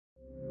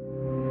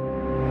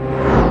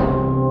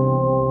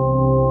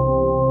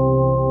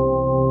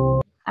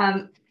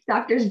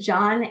Doctors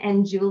John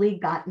and Julie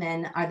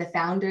Gottman are the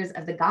founders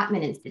of the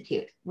Gottman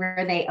Institute,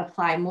 where they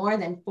apply more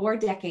than 4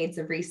 decades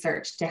of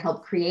research to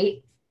help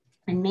create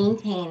and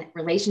maintain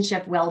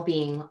relationship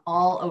well-being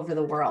all over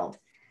the world.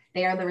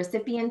 They are the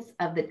recipients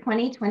of the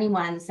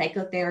 2021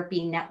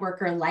 Psychotherapy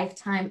Networker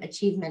Lifetime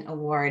Achievement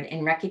Award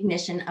in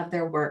recognition of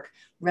their work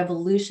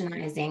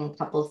revolutionizing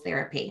couples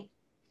therapy.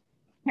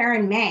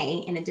 Karen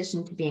May, in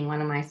addition to being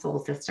one of my soul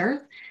sisters,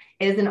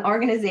 is an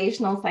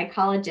organizational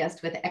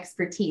psychologist with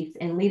expertise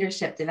in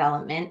leadership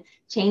development,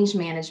 change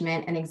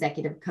management, and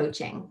executive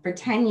coaching. For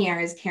 10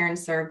 years, Karen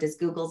served as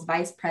Google's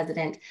Vice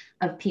President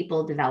of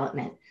People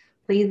Development.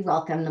 Please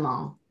welcome them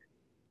all.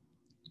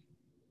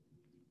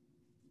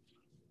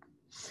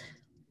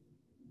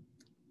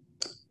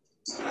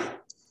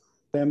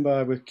 Stand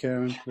by with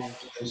Karen,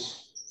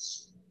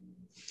 please.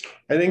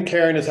 I think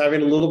Karen is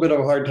having a little bit of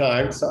a hard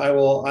time, so I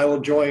will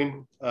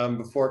join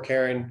before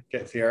Karen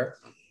gets here.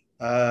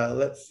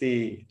 Let's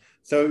see.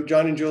 So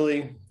John and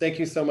Julie, thank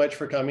you so much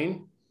for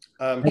coming.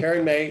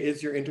 Karen May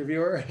is your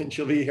interviewer, and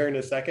she'll be here in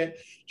a second.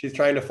 She's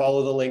trying to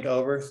follow the link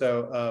over,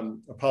 so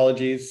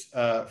apologies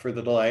for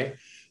the delay.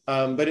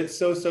 But it's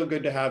so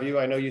good to have you.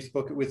 I know you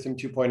spoke at Wisdom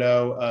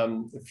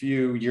 2.0 a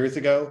few years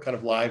ago, kind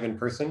of live in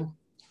person,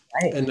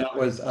 right. And that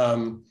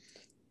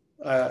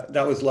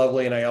was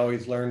lovely, and I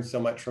always learned so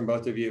much from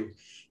both of you.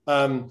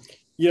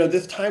 You know,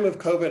 this time of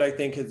COVID, I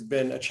think, has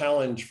been a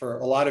challenge for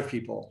a lot of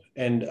people.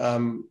 And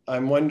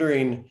I'm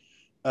wondering,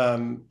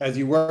 as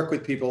you work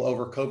with people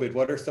over COVID,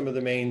 what are some of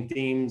the main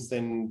themes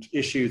and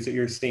issues that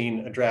you're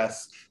seeing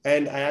addressed?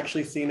 And I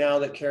actually see now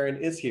that Karen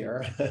is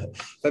here,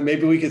 but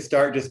maybe we could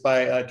start just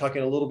by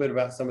talking a little bit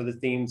about some of the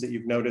themes that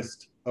you've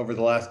noticed over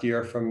the last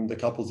year from the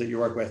couples that you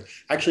work with.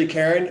 Actually,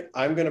 Karen,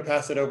 I'm going to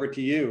pass it over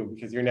to you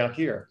because you're now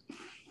here.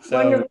 So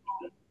wonderful.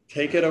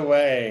 Take it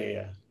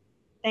away.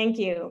 Thank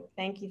you.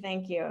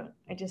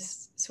 I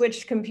just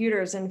switched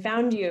computers and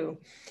found you.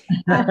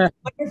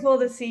 Wonderful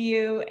to see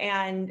you.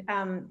 And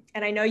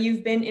I know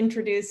you've been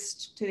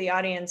introduced to the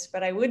audience,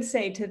 but I would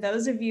say to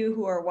those of you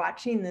who are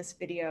watching this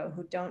video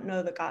who don't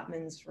know the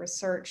Gottman's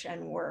research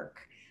and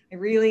work, I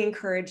really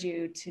encourage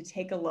you to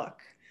take a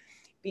look,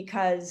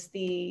 because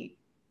the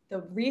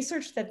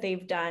research that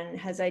they've done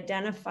has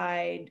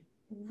identified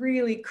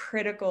really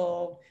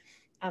critical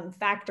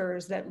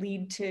factors that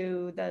lead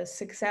to the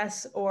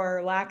success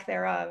or lack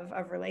thereof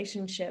of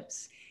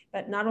relationships.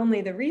 But not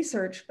only the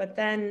research, but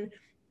then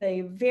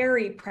the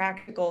very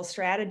practical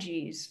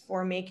strategies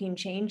for making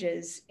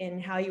changes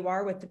in how you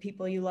are with the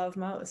people you love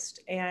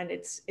most. And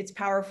it's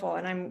powerful.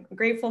 And I'm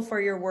grateful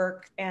for your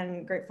work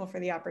and grateful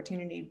for the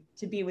opportunity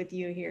to be with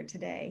you here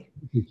today.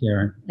 Thank you,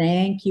 Karen.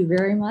 Thank you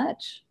very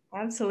much.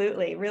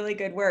 Absolutely. Really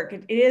good work.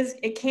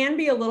 It can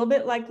be a little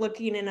bit like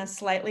looking in a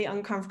slightly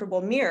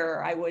uncomfortable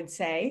mirror, I would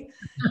say.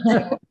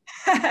 So,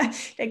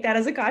 take that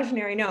as a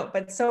cautionary note,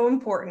 but so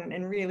important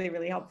and really,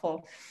 really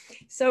helpful.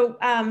 So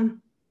I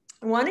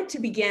wanted to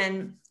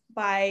begin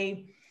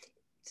by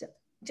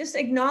just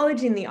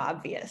acknowledging the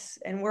obvious,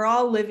 and we're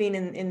all living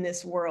in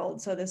this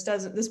world. So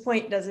this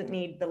point doesn't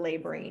need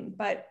belaboring,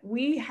 but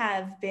we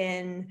have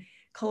been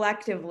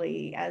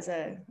collectively as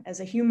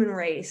a human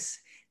race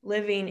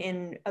living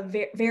in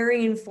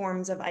varying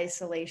forms of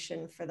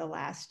isolation for the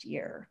last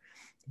year.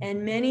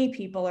 And many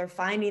people are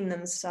finding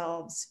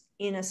themselves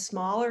in a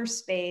smaller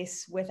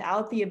space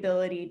without the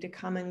ability to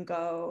come and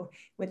go,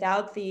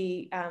 without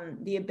the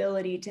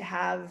ability to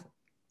have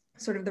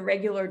sort of the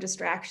regular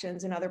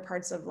distractions in other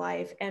parts of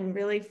life, and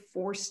really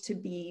forced to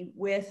be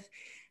with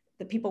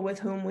the people with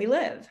whom we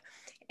live.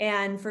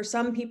 And for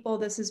some people,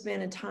 this has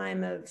been a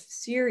time of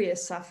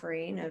serious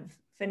suffering, of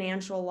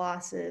financial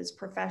losses,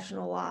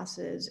 professional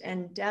losses,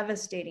 and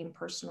devastating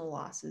personal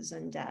losses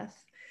and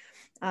death.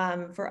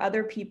 For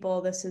other people,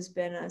 this has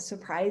been a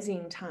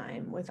surprising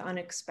time with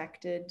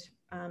unexpected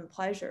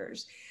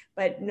pleasures.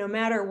 But no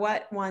matter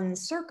what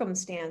one's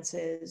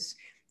circumstances,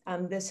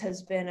 this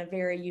has been a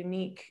very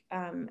unique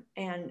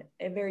and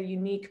a very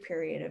unique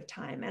period of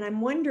time. And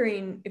I'm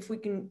wondering if we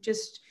can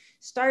just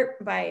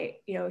start by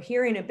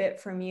hearing a bit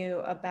from you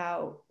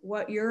about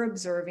what you're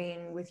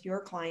observing with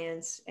your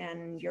clients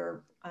and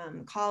your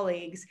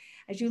colleagues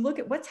as you look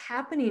at what's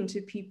happening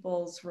to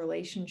people's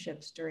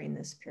relationships during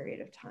this period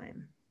of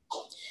time.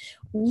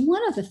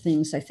 One of the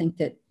things I think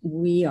that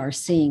we are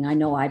seeing, I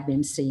know I've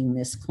been seeing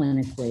this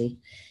clinically,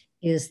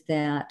 is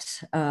that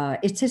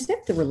it's as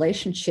if the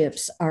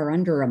relationships are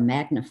under a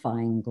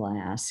magnifying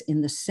glass,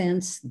 in the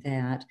sense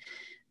that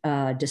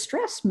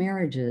distressed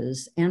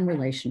marriages and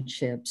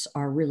relationships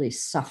are really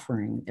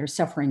suffering. They're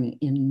suffering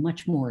in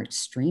much more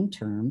extreme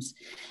terms.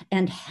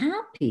 And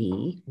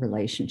happy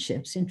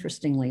relationships,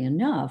 interestingly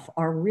enough,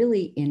 are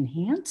really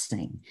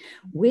enhancing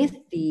with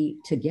the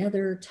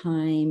together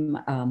time,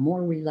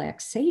 more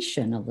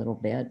relaxation a little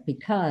bit,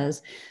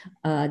 because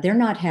they're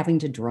not having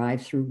to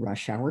drive through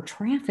rush hour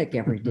traffic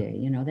every day.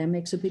 You know, that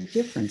makes a big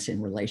difference in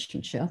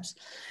relationships.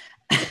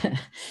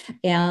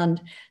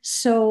 And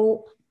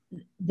so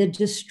The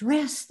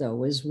distress,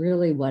 though, is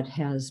really what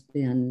has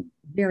been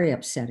very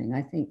upsetting,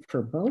 I think,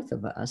 for both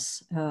of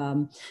us.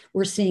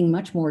 We're seeing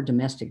much more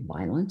domestic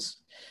violence.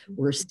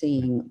 We're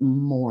seeing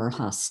more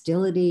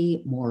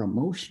hostility, more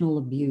emotional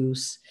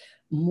abuse,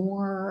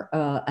 more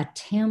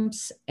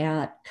attempts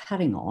at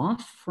cutting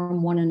off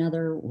from one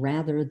another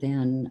rather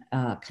than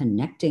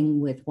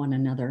connecting with one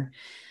another.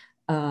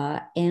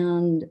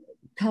 And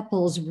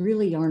couples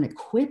really aren't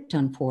equipped,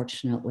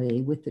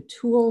 unfortunately, with the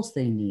tools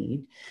they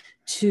need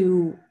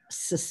to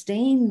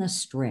sustain the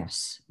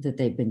stress that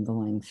they've been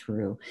going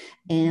through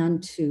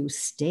and to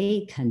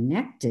stay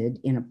connected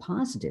in a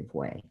positive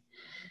way.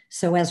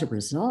 So as a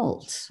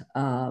result,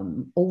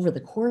 over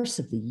the course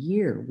of the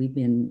year, we've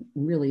been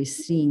really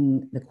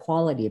seeing the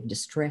quality of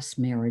distressed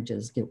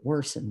marriages get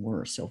worse and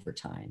worse over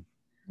time.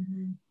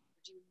 Mm-hmm.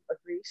 Do you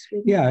agree,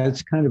 Steve? Yeah,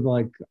 it's kind of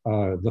like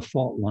the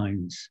fault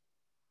lines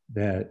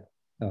that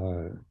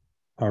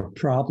are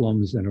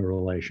problems in a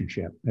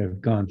relationship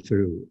have gone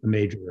through a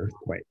major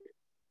earthquake.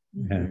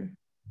 Mm-hmm.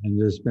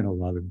 And there's been a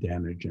lot of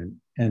damage,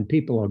 and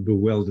people are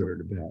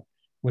bewildered about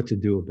what to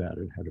do about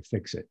it, how to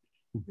fix it.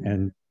 Mm-hmm.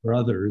 And for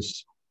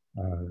others,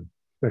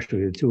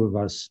 especially the two of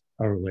us,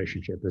 our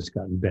relationship has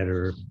gotten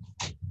better.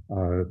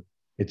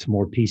 It's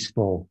more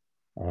peaceful.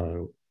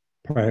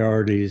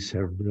 Priorities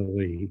have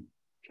really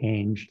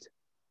changed.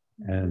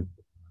 And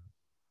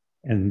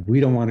we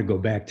don't want to go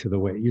back to the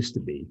way it used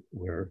to be,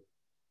 where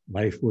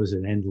life was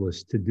an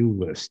endless to-do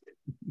list.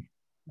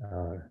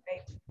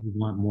 We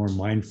want more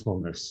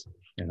mindfulness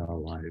in our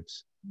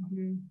lives.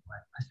 Mm-hmm.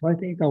 So I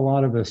think a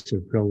lot of us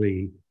have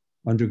really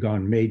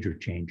undergone major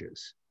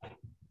changes.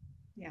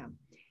 Yeah,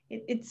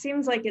 it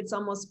seems like it's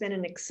almost been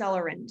an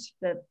accelerant.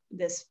 That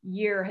this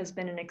year has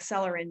been an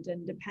accelerant,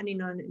 and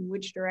depending on in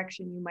which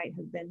direction you might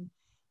have been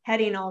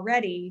heading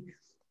already,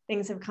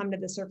 things have come to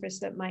the surface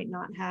that might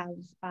not have,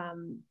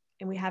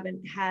 and we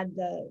haven't had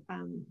the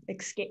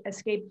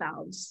escape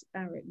valves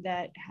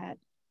that had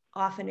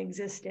often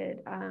existed.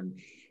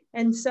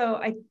 And so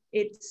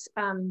it's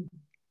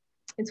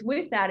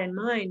with that in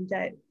mind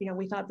that,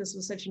 we thought this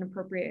was such an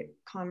appropriate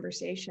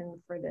conversation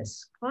for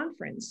this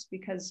conference,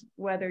 because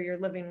whether you're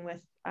living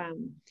with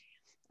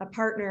a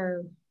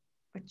partner,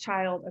 a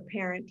child, a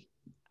parent,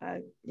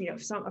 a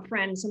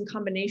friend, some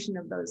combination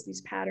of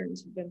these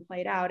patterns have been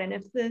played out. And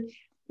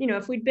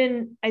if we'd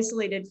been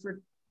isolated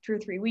for 2 or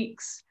 3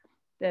 weeks,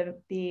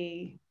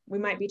 we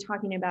might be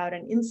talking about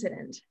an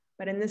incident,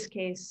 but in this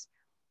case,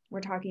 we're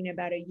talking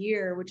about a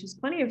year, which is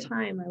plenty of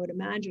time, I would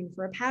imagine,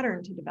 for a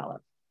pattern to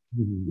develop.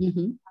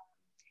 Mm-hmm.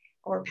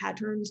 Or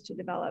patterns to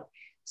develop.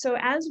 So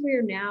as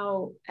we're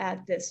now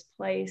at this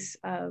place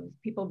of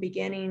people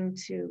beginning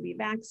to be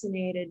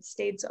vaccinated,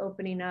 states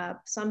opening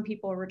up, some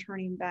people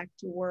returning back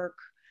to work,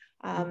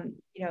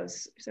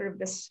 sort of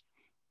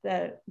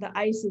the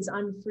ice is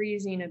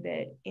unfreezing a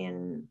bit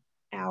in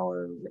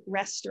our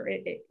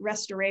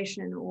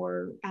restoration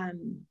or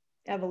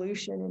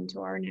evolution into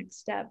our next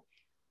step.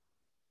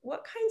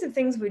 What kinds of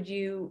things would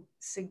you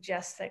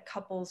suggest that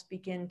couples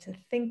begin to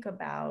think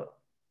about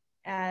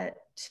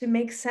to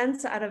make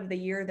sense out of the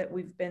year that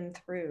we've been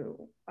through,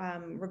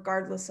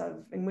 regardless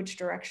of in which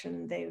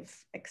direction they've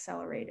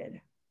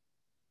accelerated?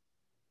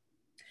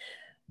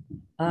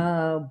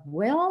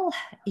 Well,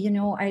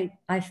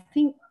 I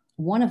think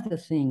one of the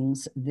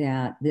things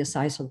that this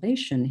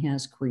isolation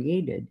has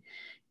created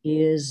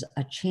is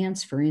a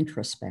chance for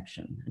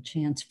introspection, a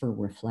chance for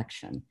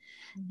reflection.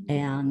 Mm-hmm.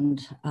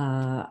 And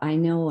I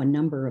know a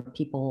number of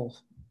people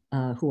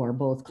who are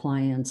both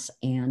clients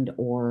and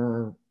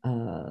or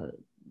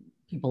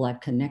people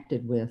I've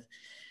connected with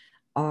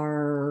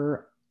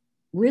are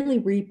really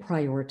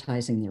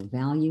reprioritizing their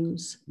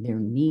values, their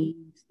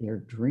needs, their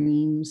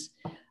dreams.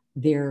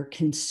 They're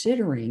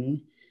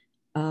considering,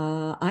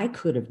 I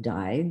could have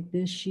died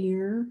this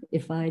year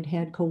if I'd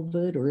had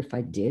COVID, or if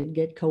I did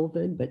get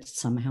COVID, but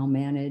somehow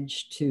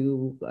managed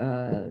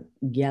to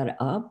get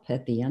up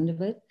at the end of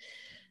it.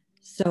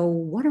 So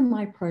what are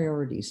my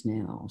priorities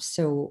now?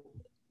 So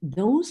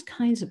those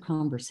kinds of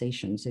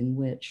conversations in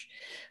which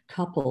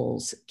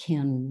couples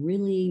can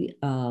really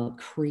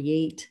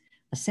create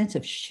a sense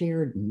of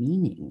shared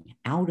meaning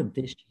out of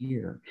this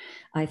year,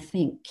 I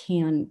think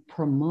can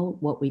promote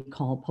what we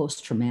call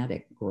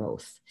post-traumatic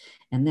growth.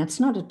 And that's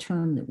not a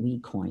term that we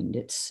coined.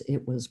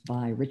 It was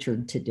by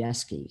Richard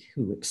Tedeschi,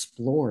 who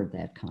explored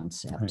that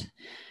concept.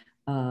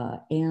 Right.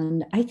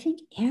 And I think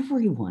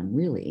everyone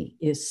really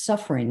is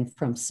suffering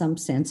from some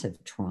sense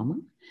of trauma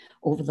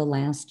over the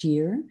last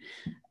year.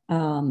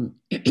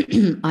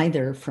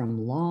 Either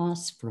from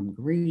loss, from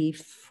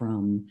grief,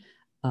 from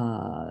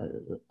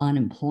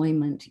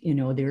unemployment.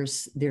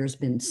 There's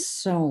been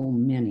so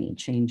many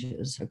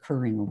changes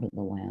occurring over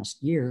the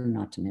last year,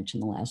 not to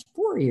mention the last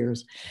 4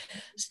 years.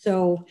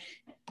 So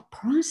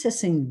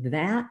processing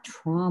that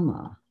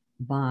trauma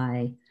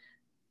by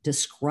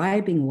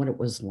describing what it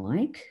was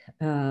like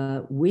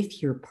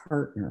with your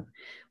partner,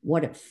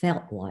 what it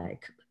felt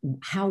like,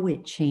 how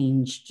it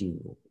changed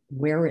you,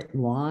 where it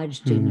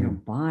lodged in your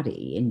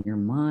body, in your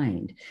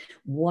mind.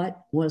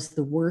 What was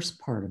the worst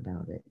part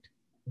about it?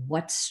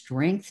 What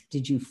strength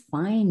did you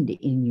find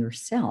in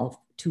yourself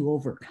to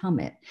overcome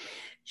it?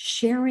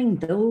 Sharing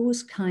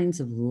those kinds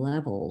of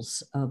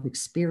levels of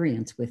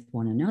experience with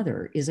one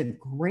another is a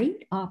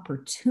great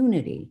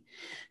opportunity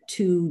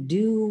to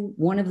do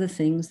one of the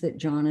things that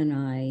John and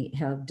I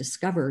have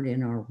discovered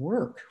in our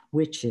work,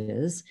 which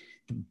is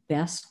the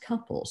best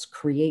couples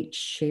create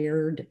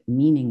shared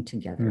meaning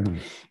together. Mm-hmm.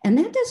 And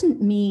that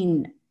doesn't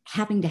mean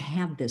having to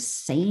have the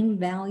same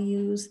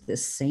values, the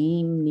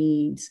same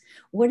needs.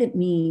 What it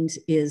means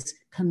is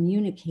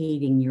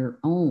communicating your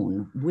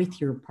own with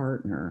your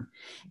partner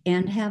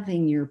and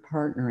having your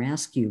partner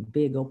ask you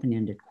big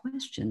open-ended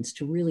questions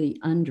to really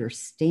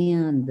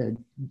understand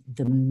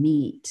the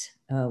meat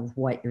of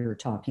what you're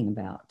talking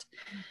about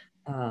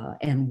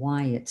and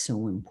why it's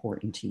so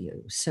important to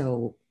you.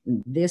 So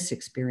this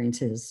experience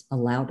has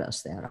allowed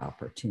us that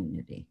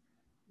opportunity.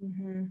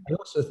 Mm-hmm. I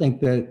also think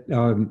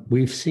that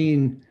we've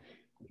seen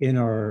in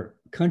our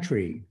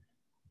country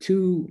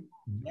two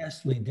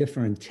vastly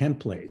different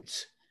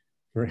templates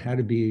for how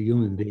to be a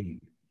human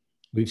being.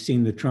 We've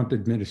seen the Trump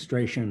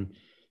administration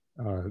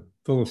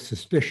full of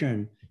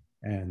suspicion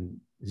and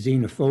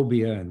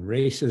xenophobia and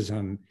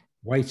racism,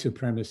 white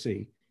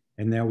supremacy.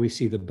 And now we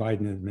see the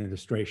Biden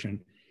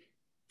administration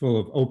full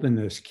of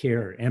openness,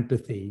 care,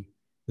 empathy,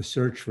 the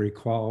search for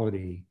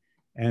equality.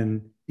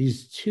 And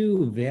these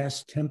two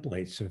vast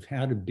templates of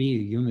how to be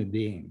a human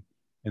being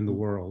in the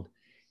world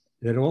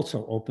that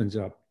also opens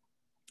up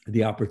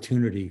the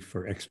opportunity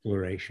for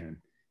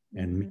exploration.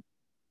 And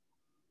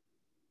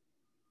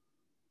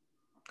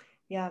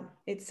yeah,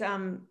 it's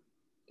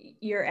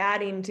you're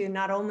adding to,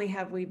 not only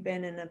have we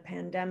been in a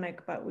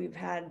pandemic, but we've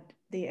had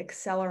the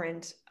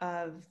accelerant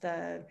of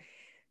the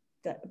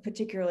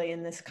particularly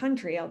in this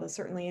country, although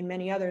certainly in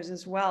many others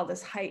as well,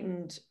 this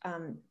heightened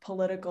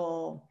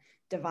political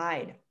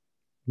divide.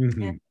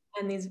 Mm-hmm.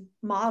 And these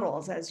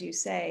models, as you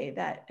say,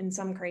 that in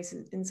some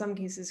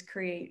cases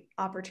create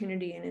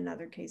opportunity, and in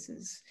other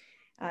cases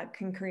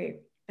can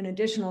create an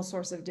additional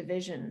source of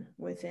division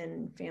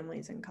within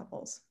families and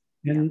couples.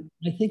 And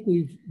I think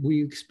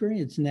we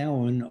experience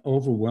now an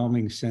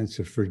overwhelming sense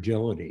of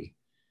fragility,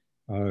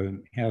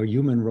 how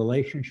human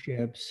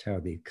relationships, how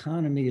the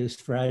economy is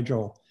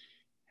fragile,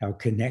 how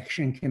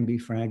connection can be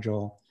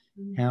fragile,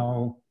 mm-hmm.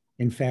 how,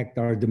 in fact,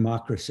 our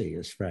democracy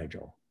is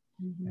fragile.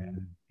 Mm-hmm.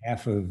 And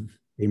half of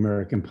the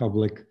American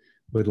public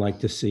would like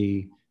to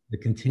see the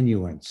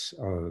continuance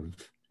of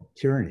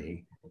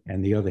tyranny,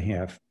 and the other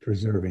half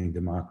preserving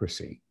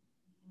democracy.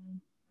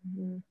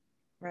 Mm-hmm.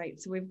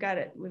 Right. So we've got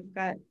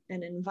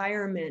an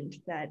environment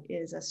that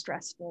is a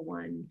stressful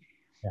one,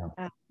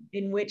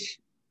 in which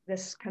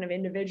this kind of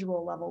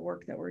individual level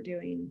work that we're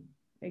doing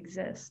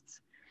exists.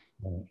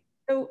 Right.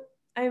 So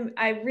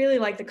I really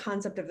like the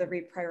concept of the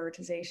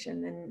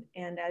reprioritization,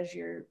 and as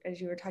you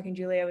were talking,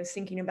 Julie, I was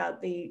thinking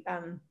about the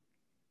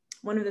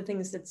one of the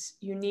things that's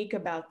unique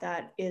about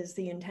that is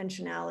the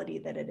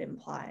intentionality that it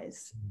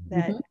implies.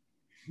 That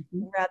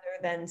mm-hmm. rather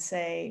than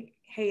say,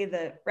 hey,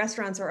 the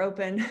restaurants are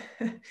open,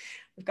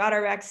 we've got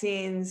our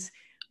vaccines,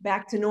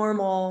 back to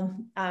normal,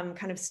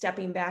 kind of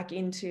stepping back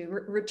into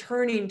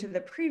returning to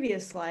the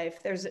previous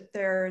life,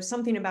 there's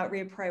something about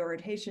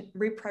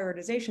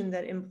reprioritization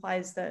that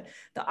implies the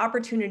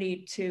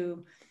opportunity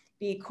to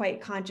be quite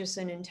conscious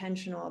and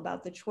intentional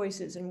about the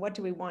choices and what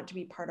do we want to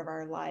be part of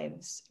our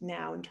lives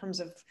now in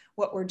terms of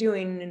what we're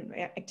doing and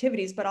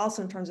activities, but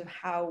also in terms of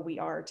how we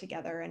are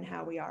together and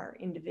how we are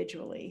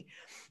individually.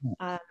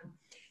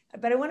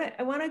 But I want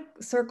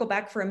to circle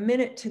back for a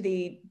minute to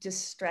the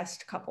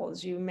distressed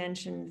couples. You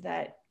mentioned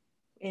that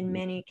in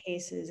many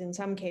cases, in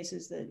some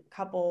cases, the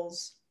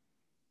couples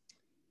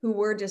who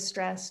were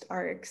distressed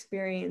are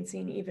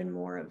experiencing even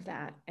more of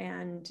that,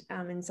 and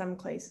in some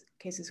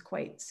cases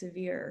quite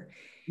severe.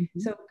 Mm-hmm.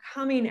 So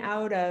coming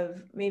out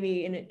of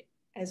maybe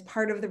as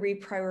part of the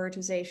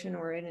reprioritization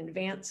or in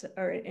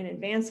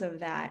advance of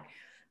that,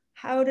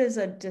 how does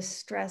a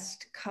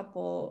distressed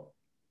couple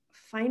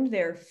find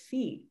their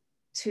feet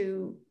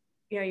to,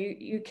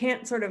 you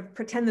can't sort of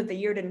pretend that the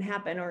year didn't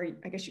happen, or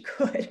I guess you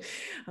could,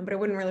 but it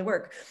wouldn't really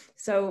work.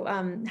 So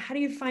how do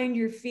you find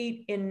your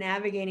feet in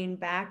navigating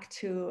back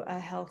to a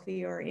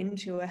healthy or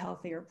into a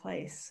healthier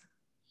place?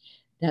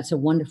 That's a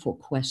wonderful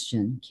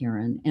question,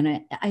 Karen.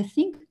 And I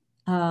think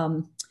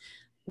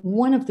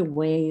one of the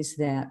ways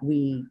that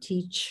we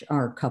teach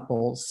our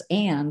couples,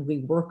 and we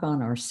work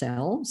on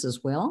ourselves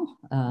as well,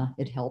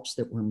 it helps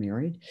that we're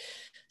married.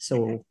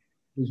 So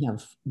we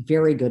have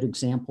very good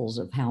examples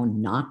of how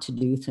not to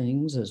do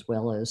things as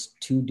well as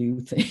to do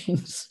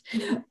things,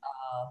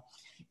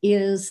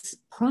 is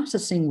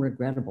processing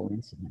regrettable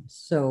incidents.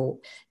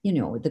 So,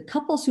 the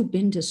couples who've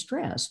been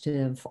distressed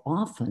have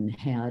often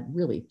had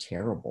really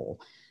terrible,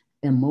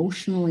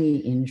 emotionally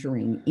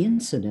injuring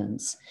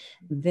incidents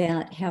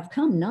that have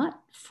come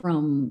not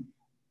from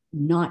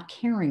not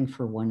caring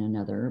for one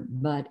another,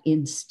 but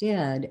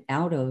instead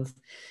out of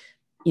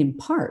in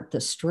part,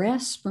 the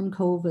stress from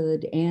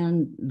COVID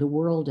and the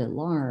world at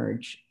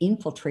large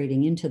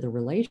infiltrating into the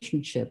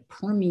relationship,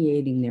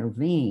 permeating their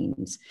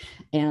veins,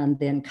 and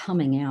then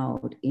coming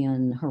out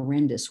in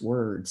horrendous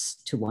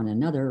words to one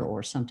another,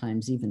 or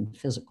sometimes even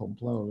physical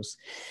blows.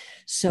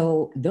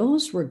 So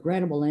those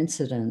regrettable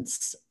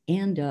incidents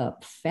end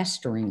up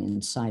festering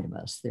inside of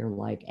us. They're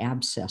like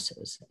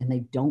abscesses, and they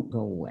don't go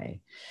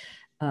away.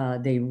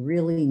 They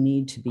really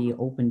need to be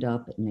opened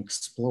up and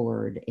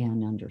explored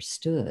and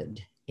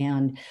understood.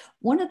 And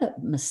one of the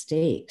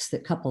mistakes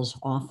that couples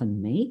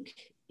often make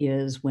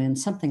is when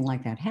something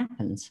like that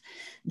happens,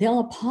 they'll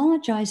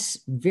apologize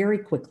very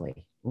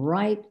quickly,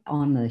 right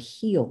on the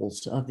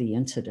heels of the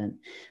incident,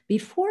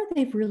 before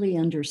they've really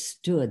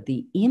understood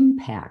the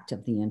impact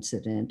of the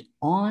incident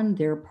on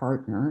their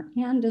partner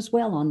and as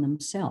well on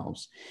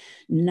themselves.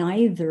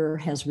 Neither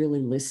has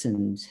really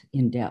listened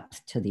in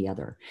depth to the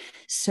other.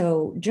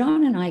 So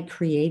John and I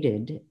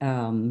created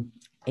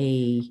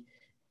a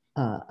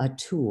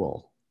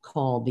tool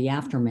called the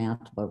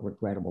Aftermath of a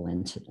Regrettable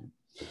Incident.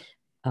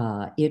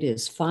 It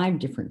is 5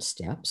 different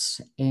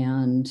steps,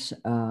 and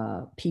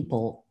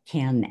people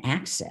can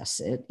access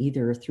it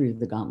either through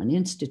the Gottman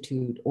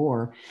Institute,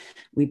 or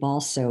we've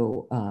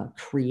also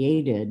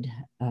created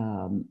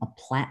a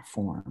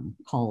platform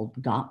called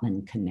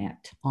Gottman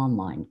Connect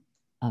online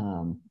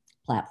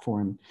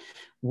platform,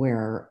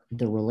 where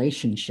the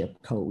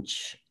relationship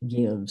coach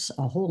gives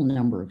a whole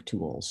number of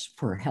tools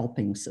for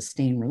helping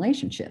sustain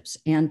relationships.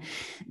 And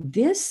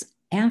this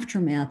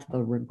Aftermath of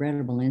a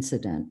Regrettable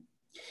Incident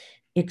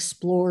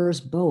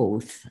explores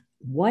both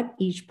what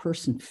each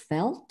person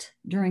felt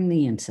during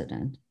the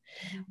incident,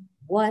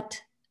 what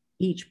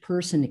each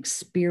person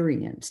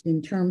experienced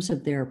in terms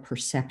of their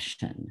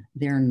perception,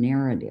 their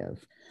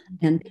narrative.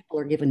 And people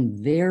are given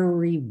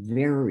very,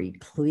 very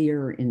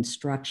clear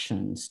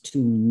instructions to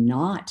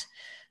not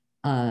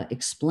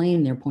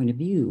explain their point of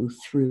view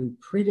through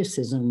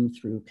criticism,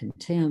 through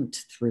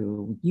contempt,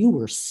 through, you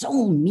were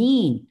so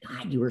mean,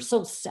 God, you were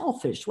so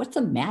selfish, what's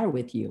the matter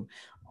with you?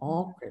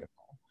 All critical.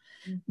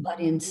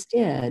 But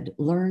instead,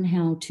 learn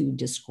how to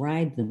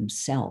describe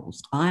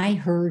themselves. I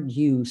heard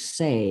you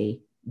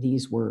say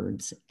these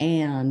words,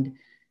 and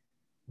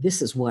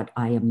this is what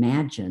I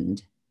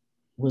imagined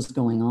was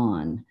going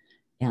on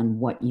and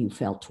what you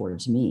felt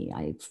towards me.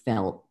 I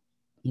felt,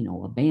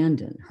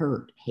 abandoned,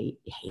 hurt,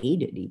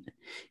 hated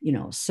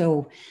even,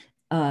 so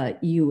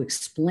you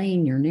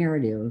explain your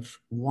narrative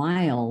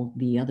while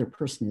the other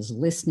person is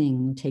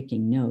listening,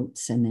 taking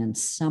notes, and then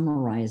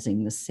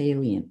summarizing the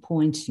salient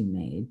points you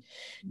made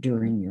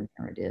during your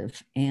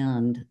narrative,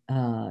 and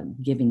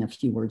giving a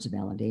few words of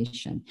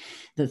validation.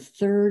 The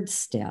third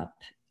step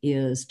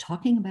is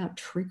talking about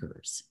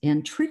triggers,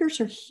 and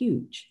triggers are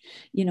huge.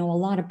 A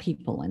lot of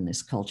people in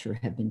this culture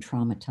have been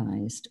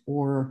traumatized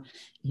or,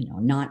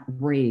 not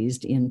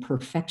raised in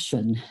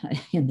perfection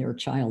in their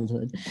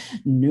childhood.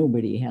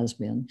 Nobody has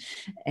been.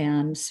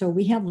 And so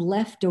we have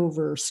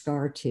leftover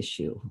scar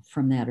tissue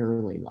from that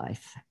early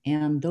life.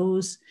 And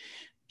those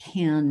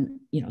can,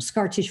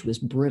 scar tissue is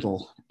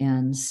brittle.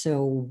 And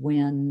so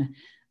when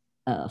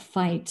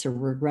fights or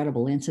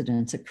regrettable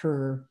incidents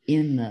occur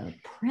in the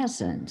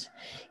present,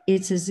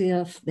 it's as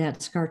if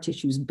that scar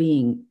tissue is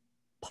being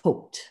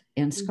poked,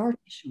 and scar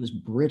tissue is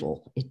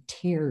brittle. It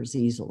tears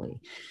easily.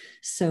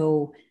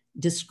 So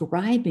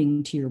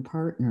describing to your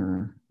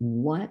partner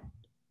what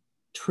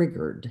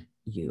triggered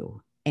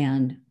you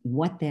and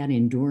what that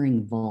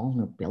enduring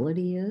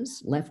vulnerability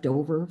is left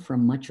over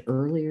from much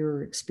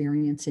earlier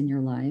experience in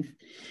your life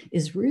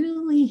is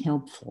really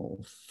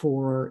helpful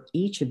for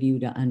each of you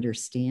to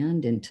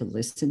understand and to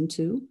listen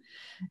to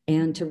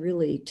and to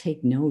really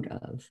take note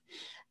of.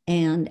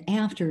 And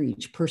after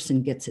each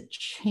person gets a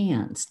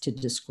chance to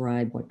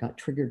describe what got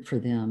triggered for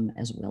them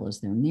as well as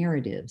their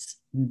narratives,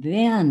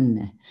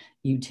 then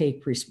you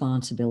take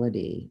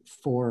responsibility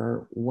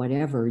for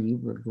whatever you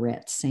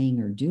regret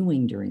saying or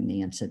doing during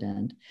the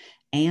incident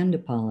and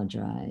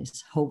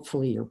apologize.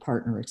 Hopefully your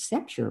partner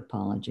accepts your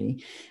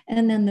apology.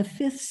 And then the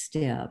 5th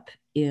step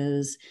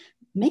is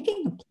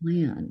making a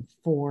plan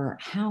for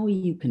how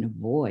you can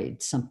avoid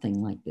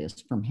something like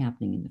this from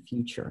happening in the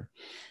future.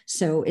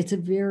 So it's a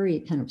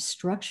very kind of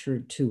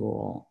structured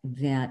tool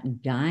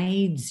that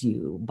guides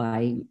you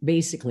by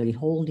basically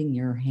holding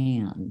your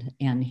hand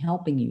and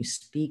helping you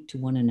speak to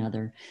one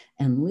another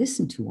and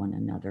listen to one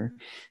another,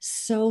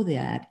 so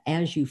that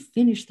as you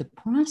finish the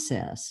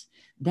process,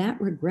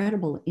 that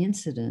regrettable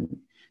incident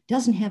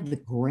doesn't have the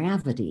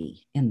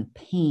gravity and the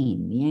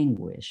pain, the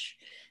anguish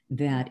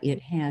that it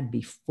had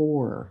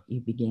before you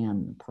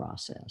began the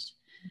process.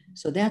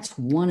 So that's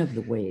one of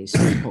the ways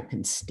people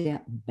can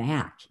step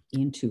back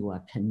into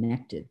a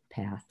connected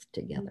path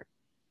together.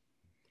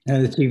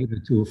 And it's even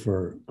a tool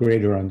for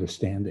greater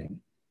understanding,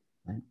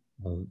 right,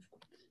 of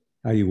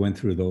how you went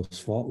through those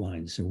fault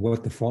lines and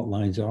what the fault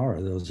lines are,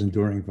 those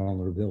enduring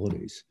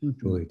vulnerabilities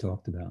Julie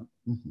talked about.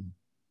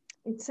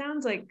 It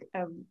sounds like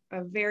a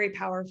very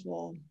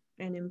powerful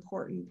and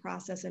important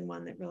process, and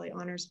one that really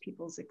honors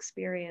people's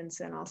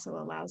experience and also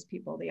allows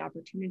people the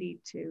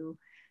opportunity to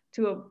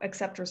to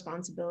accept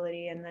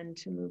responsibility and then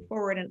to move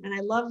forward. And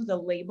I love the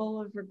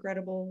label of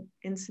regrettable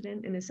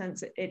incident in a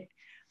sense.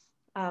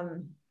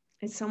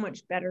 It's so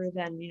much better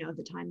than,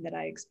 the time that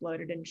I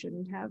exploded and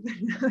shouldn't have.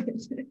 Or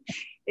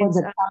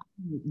the time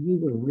that you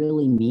were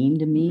really mean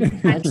to me.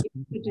 Such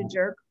a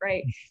jerk,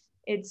 right?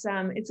 It's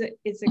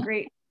a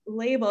great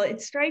label.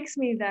 It strikes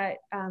me that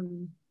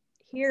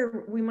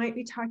here we might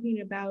be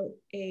talking about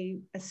a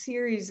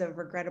series of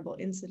regrettable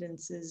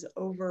incidences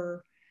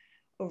over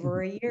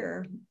a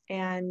year,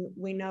 and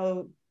we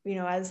know,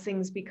 as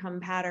things become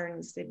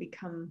patterns, they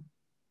become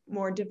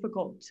more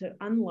difficult to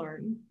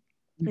unlearn.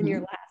 And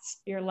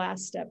your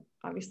last step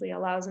obviously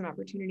allows an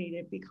opportunity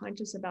to be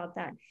conscious about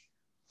that.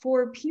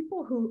 For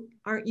people who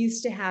aren't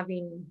used to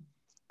having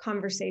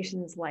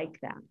conversations like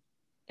that,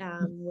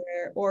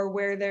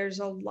 where there's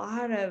a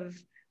lot of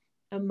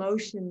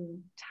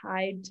emotion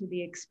tied to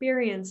the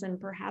experience and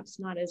perhaps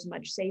not as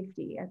much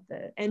safety at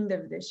the end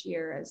of this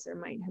year as there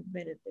might have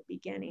been at the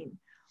beginning,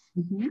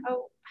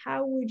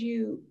 how would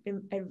you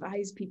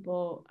advise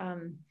people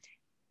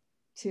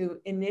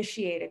to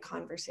initiate a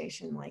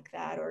conversation like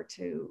that, or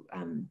to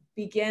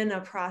begin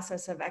a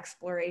process of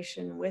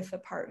exploration with a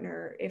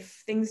partner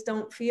if things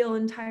don't feel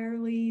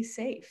entirely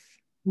safe?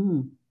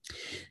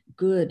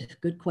 Good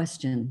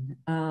question.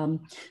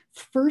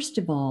 First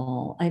of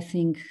all, I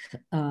think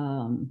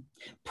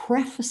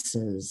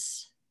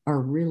prefaces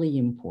are really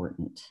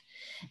important.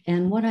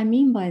 And what I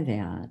mean by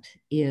that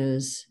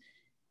is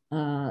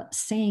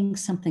saying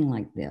something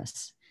like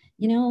this,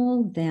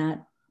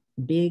 that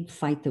big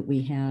fight that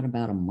we had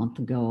about a month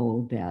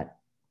ago that,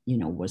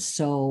 was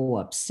so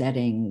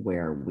upsetting,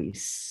 where we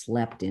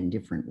slept in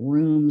different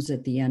rooms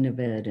at the end of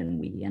it and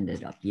we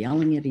ended up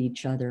yelling at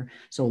each other.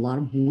 So a lot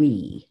of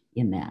we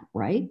in that,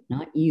 right?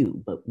 Not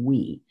you, but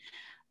we.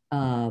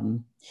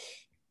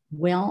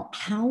 Well,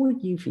 how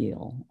would you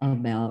feel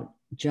about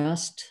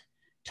just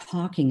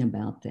talking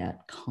about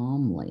that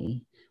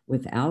calmly,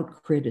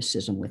 without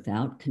criticism,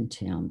 without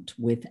contempt,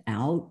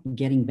 without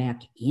getting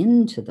back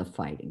into the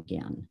fight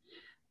again,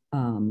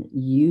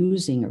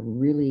 using a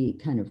really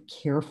kind of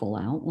careful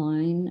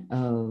outline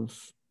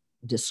of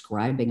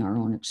describing our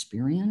own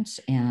experience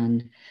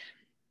and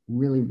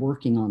really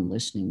working on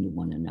listening to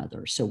one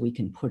another so we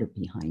can put it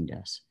behind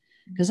us?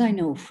 Because I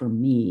know for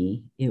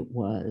me, it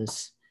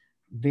was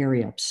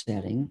very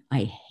upsetting.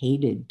 I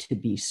hated to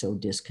be so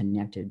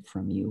disconnected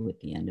from you at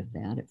the end of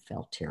that. It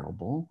felt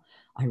terrible.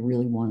 I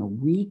really want to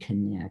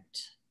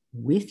reconnect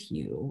with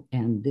you,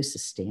 and this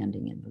is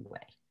standing in the way.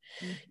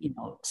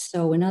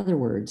 So in other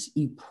words,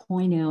 you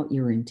point out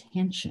your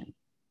intention.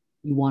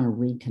 You want to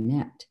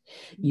reconnect.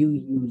 You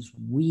use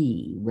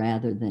we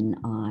rather than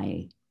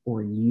I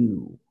or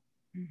you.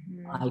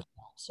 I felt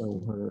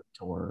so hurt,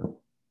 or,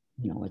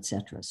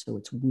 etc. So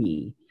it's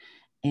we.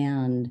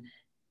 And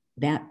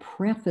that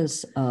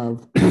preface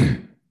of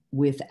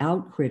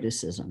without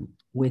criticism,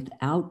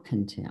 without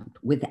contempt,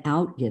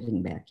 without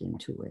getting back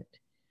into it,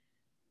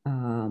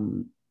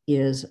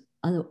 is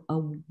a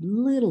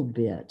little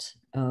bit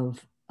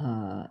of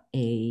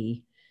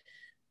a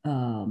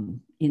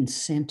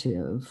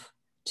incentive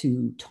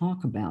to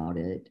talk about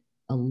it,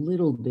 a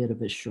little bit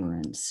of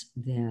assurance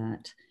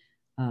that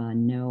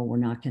no, we're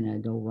not going to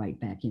go right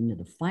back into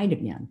the fight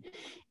again.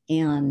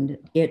 And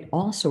it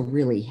also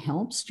really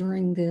helps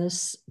during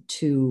this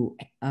to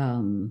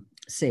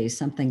say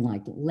something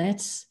like,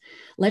 let's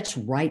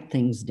write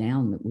things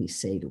down that we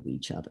say to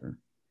each other,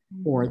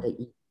 or that,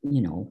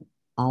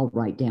 I'll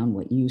write down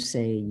what you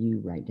say, you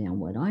write down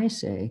what I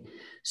say,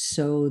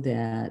 so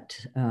that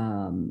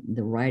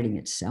the writing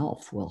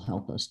itself will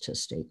help us to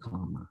stay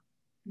calmer.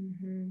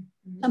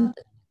 Something like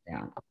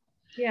that.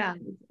 Yeah,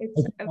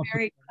 it's a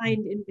very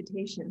kind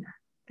invitation.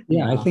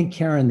 Yeah, I think,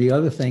 Karen, the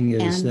other thing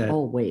is that...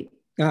 Oh, wait.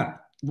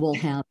 We'll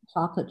have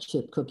chocolate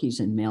chip cookies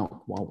and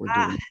milk while we're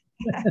doing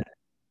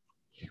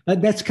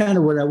it. That's kind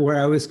of where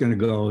I was going to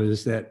go,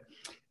 is that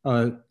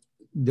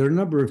there are a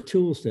number of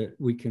tools that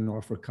we can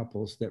offer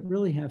couples that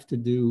really have to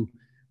do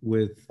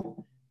with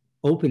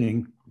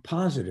opening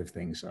positive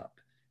things up,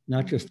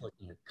 not just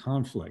looking at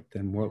conflict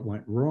and what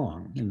went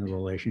wrong in the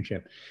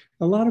relationship.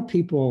 A lot of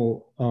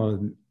people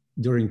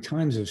during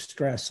times of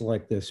stress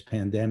like this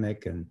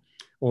pandemic and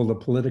all the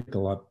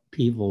political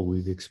upheaval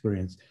we've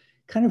experienced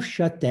kind of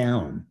shut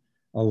down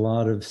a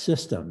lot of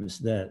systems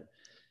that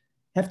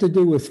have to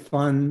do with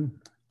fun,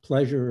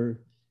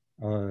 pleasure,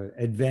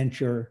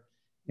 adventure.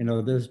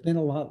 There's been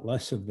a lot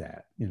less of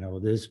that.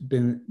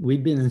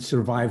 We've been in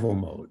survival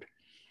mode.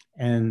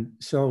 And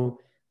so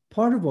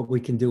part of what we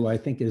can do, I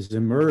think, is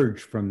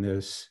emerge from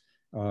this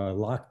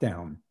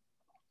lockdown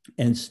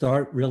and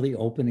start really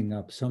opening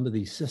up some of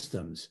these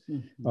systems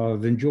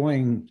of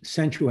enjoying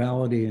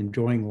sensuality,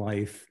 enjoying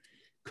life,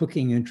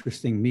 cooking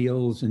interesting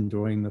meals,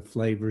 enjoying the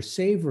flavor,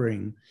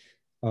 savoring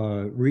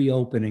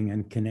reopening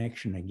and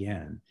connection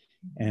again,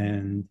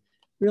 and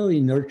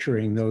really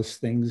nurturing those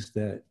things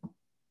that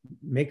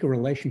make a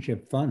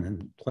relationship fun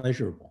and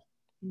pleasurable.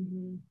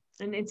 And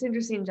it's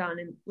interesting, John,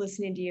 and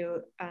listening to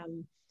you,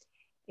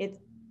 it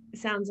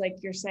sounds like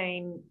you're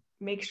saying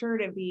make sure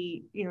to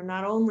be,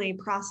 not only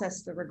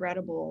process the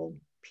regrettable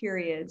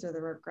periods or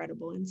the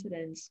regrettable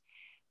incidents,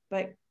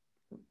 but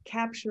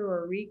capture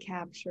or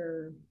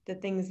recapture the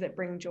things that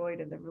bring joy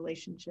to the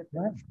relationship.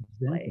 Right,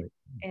 exactly.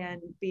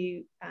 And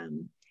be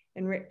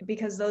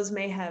because those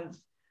may have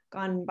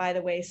gone by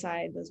the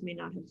wayside, those may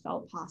not have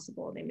felt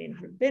possible, they may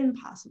not have been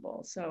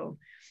possible. So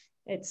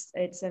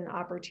it's an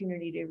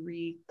opportunity to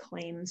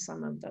reclaim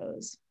some of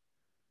those.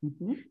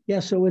 Mhm. Yeah,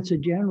 so it's a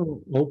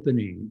general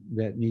opening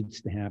that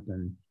needs to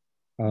happen.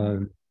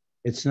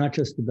 It's not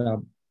just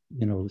about,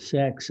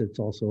 sex, it's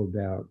also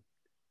about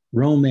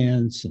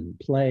romance and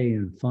play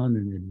and fun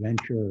and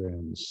adventure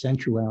and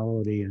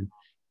sensuality and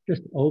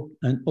just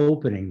an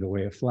opening the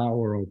way a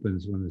flower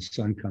opens when the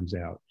sun comes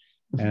out.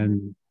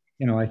 And,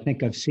 I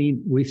think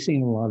we've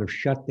seen a lot of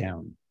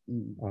shutdown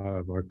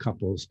of our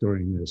couples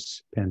during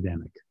this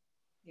pandemic.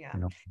 Yeah.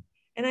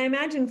 And I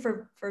imagine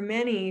for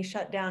many,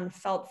 shutdown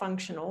felt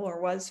functional or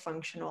was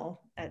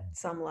functional at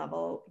some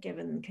level,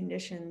 given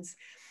conditions.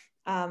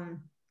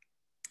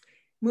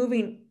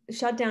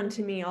 Shutdown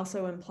to me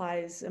also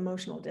implies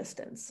emotional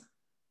distance.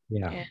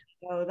 Yeah. And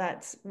so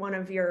that's one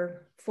of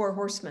your 4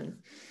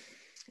 horsemen.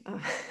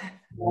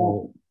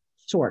 Well,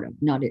 sort of,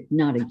 not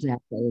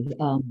exactly.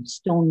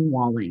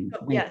 Stonewalling.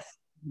 Yes.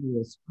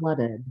 When is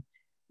flooded,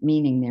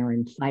 meaning they're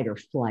in fight or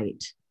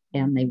flight,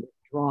 and they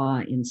withdraw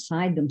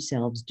inside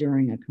themselves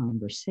during a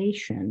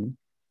conversation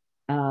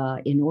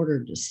in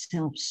order to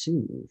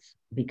self-soothe,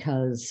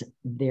 because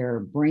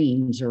their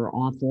brains are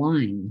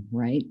offline,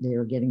 right?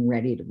 They're getting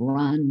ready to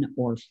run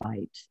or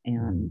fight,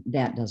 and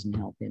that doesn't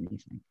help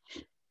anything.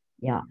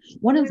 Yeah.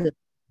 One of the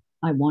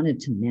I wanted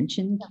to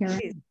mention,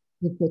 Karen,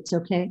 if it's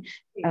okay.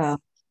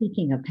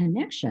 Speaking of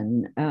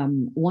connection,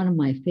 one of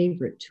my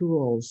favorite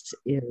tools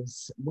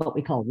is what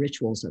we call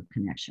rituals of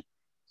connection.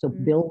 So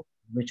build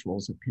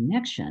rituals of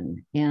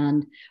connection.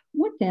 And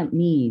what that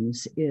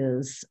means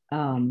is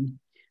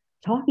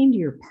talking to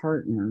your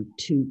partner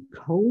to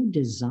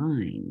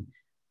co-design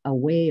a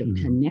way of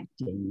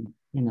connecting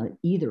in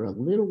either a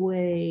little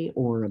way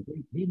or a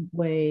big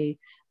way.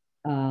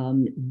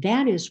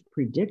 That is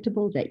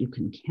predictable, that you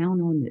can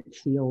count on, that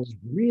feels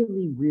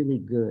really, really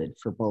good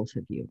for both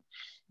of you.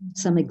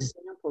 Some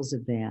examples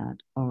of that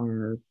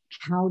are,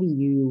 how do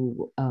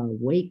you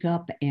wake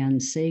up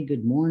and say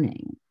good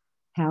morning?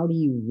 How do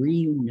you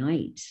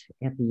reunite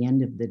at the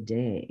end of the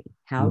day?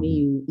 How do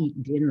you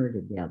eat dinner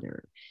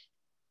together?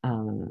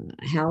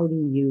 How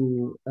do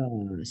you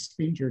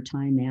spend your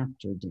time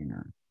after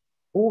dinner?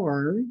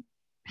 Or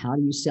how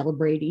do you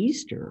celebrate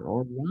Easter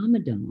or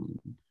Ramadan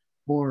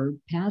or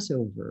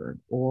Passover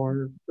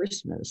or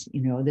Christmas?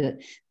 The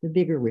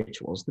bigger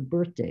rituals, the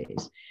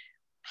birthdays.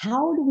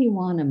 How do we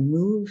want to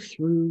move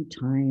through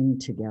time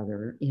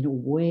together in a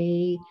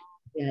way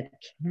that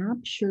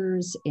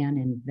captures and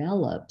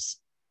envelops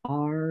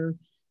our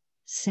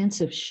sense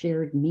of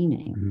shared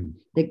meaning,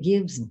 that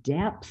gives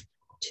depth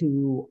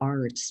to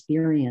our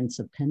experience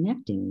of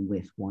connecting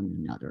with one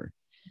another,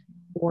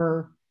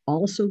 or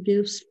also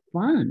gives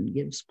fun,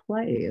 gives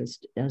play,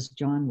 as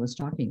John was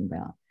talking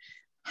about?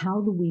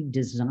 How do we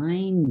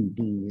design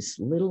these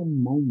little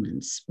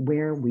moments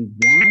where we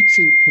want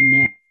to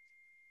connect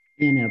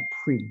in a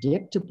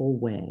predictable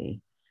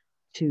way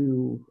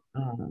to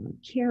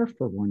care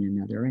for one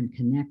another and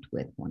connect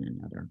with one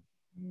another?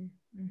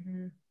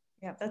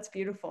 Yeah, that's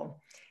beautiful.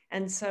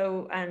 And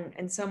so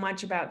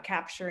much about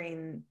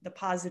capturing the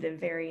positive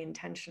very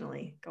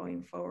intentionally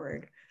going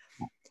forward.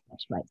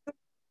 That's right.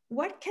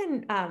 What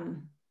can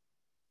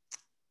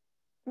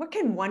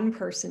one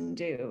person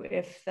do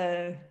if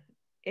the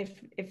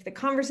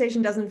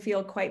conversation doesn't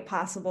feel quite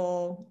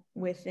possible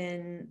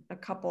within a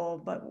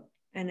couple,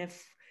 and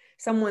if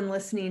someone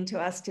listening to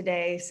us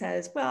today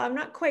says, well, I'm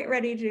not quite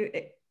ready to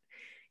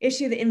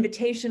issue the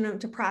invitation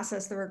to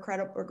process the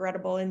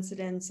regrettable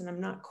incidents, and I'm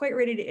not quite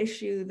ready to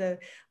issue the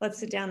let's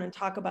sit down and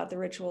talk about the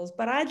rituals,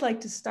 but I'd like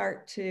to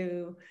start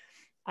to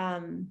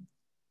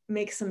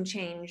make some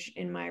change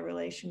in my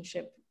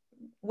relationship.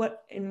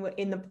 What in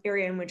the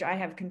area in which I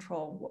have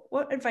control,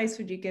 what advice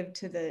would you give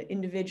to the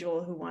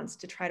individual who wants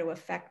to try to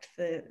affect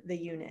the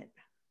unit?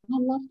 I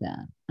love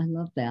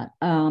that.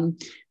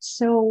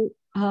 So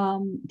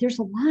there's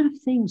a lot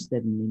of things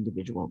that an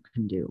individual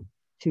can do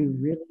to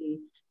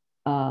really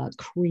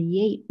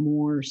create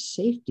more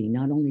safety,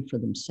 not only for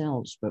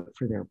themselves, but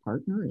for their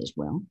partner as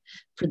well,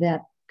 for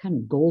that kind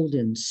of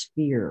golden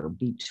sphere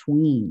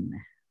between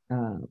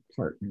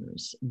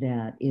partners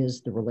that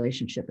is the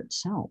relationship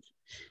itself.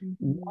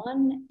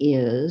 One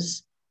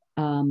is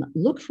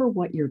look for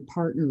what your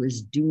partner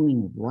is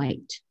doing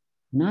right,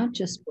 not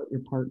just what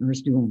your partner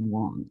is doing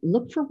wrong.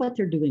 Look for what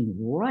they're doing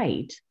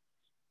right,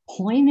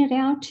 point it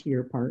out to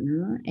your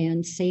partner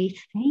and say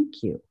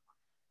thank you.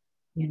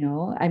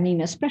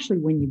 Especially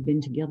when you've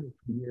been together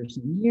for years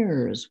and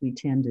years, we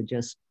tend to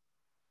just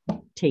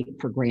take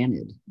for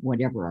granted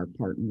whatever our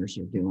partners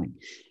are doing.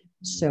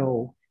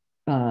 So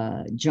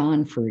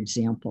John, for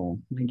example,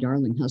 my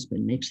darling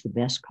husband, makes the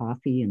best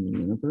coffee in the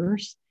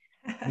universe.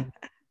 He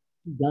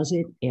does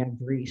it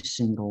every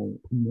single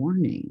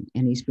morning,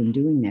 and he's been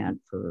doing that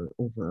for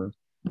over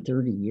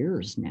 30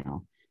 years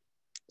now.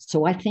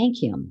 So I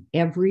thank him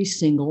every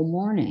single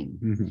morning.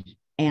 Mm-hmm.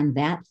 And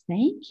that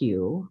thank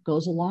you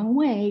goes a long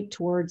way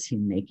towards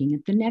him making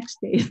it the next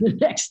day, the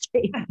next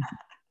day.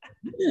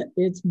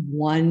 It's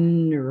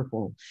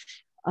wonderful.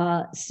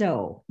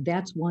 So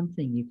that's one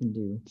thing you can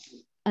do.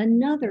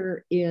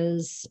 Another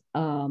is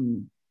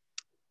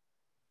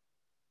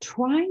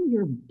try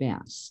your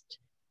best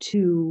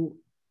to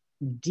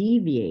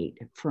deviate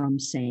from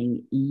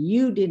saying,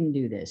 you didn't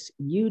do this,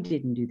 you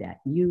didn't do that,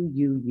 you.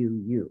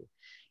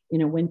 You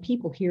know, when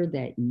people hear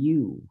that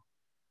you,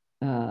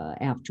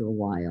 after a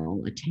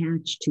while,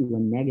 attached to a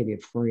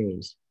negative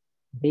phrase,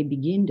 they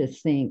begin to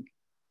think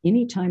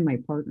anytime my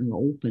partner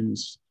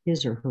opens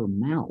his or her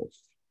mouth,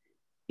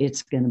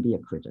 it's going to be a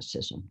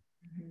criticism.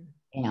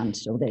 Mm-hmm. And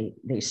so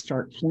they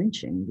start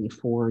flinching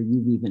before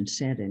you've even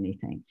said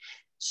anything.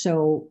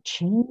 So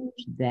change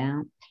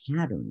that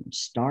pattern.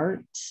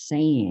 Start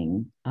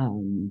saying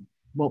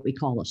what we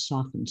call a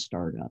softened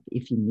startup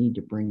if you need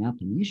to bring up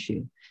an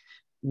issue,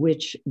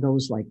 which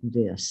goes like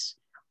this.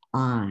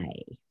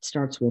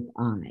 Starts with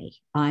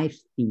I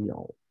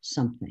feel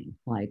something,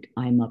 like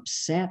I'm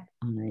upset,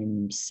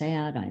 I'm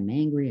sad, I'm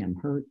angry, I'm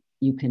hurt.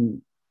 You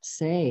can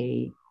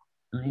say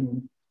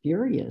I'm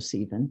furious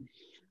even,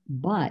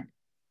 but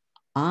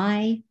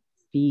I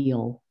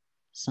feel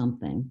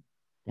something.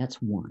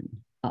 That's one.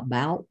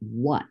 About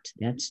what?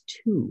 That's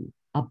two.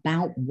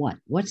 About what?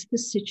 What's the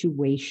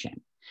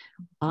situation?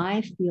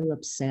 I feel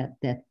upset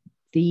that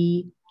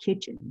the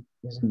kitchen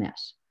is a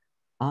mess.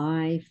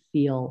 I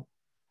feel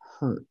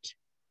hurt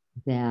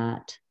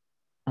that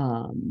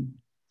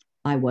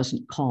I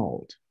wasn't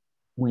called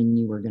when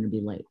you were going to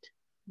be late.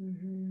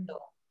 Mm-hmm. So,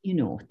 you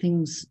know,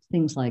 things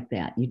like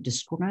that. You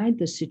describe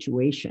the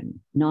situation,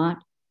 not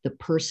the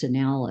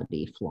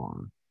personality flaw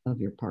of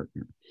your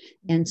partner.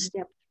 Mm-hmm. And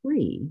step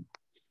 3,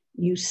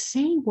 you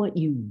say what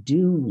you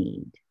do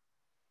need,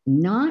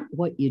 not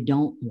what you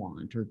don't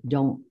want or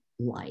don't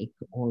like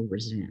or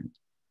resent.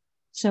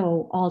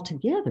 So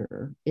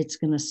altogether, it's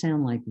going to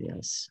sound like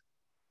this.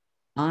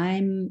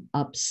 I'm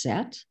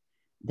upset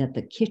that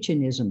the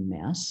kitchen is a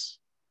mess.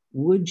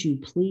 Would you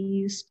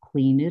please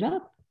clean it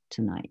up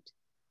tonight?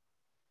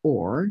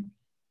 Or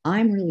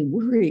I'm really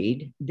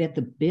worried that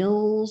the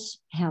bills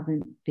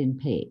haven't been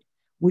paid.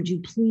 Would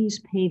you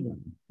please pay them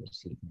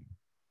this evening?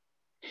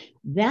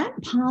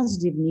 That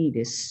positive need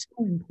is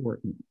so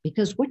important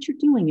because what you're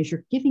doing is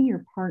you're giving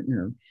your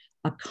partner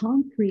a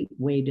concrete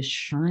way to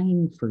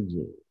shine for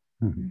you.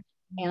 Mm-hmm.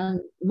 And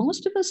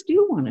most of us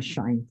do want to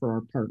shine for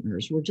our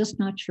partners. We're just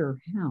not sure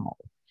how.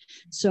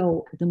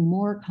 So the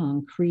more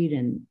concrete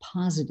and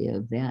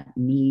positive that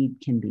need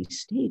can be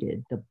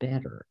stated, the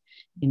better,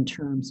 in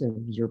terms of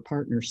your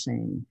partner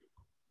saying,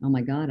 oh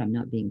my God, I'm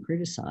not being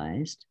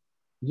criticized.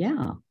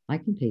 Yeah, I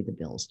can pay the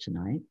bills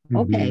tonight. Mm-hmm.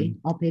 Okay,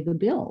 I'll pay the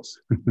bills.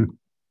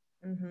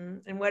 Mm-hmm.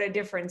 And what a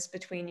difference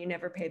between you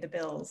never pay the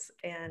bills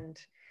and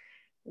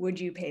would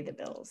you pay the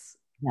bills?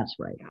 That's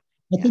right. Yeah.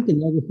 I think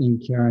another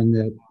thing, Karen,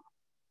 that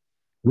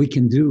we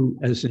can do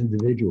as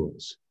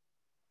individuals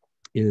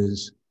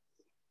is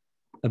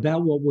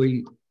about what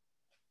we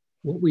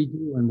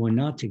do when we're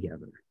not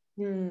together.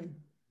 Mm.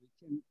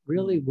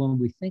 Really, when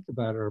we think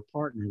about our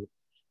partner,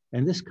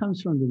 and this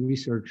comes from the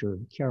research of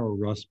Carol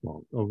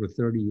Rustbalt, over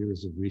 30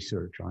 years of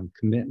research on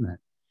commitment,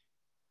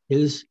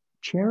 is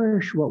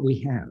cherish what we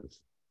have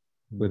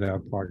with our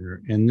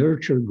partner and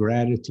nurture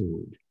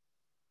gratitude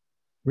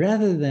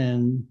rather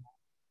than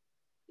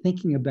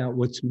thinking about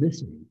what's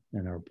missing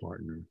in our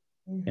partner.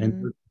 Mm-hmm.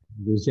 And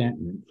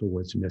resentment for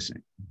what's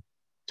missing.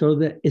 So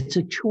that it's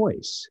a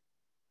choice.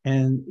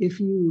 And if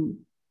you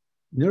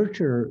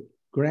nurture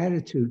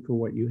gratitude for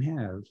what you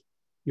have,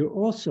 you're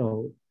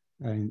also,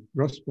 and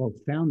Rustbalt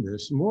found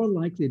this, more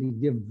likely to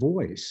give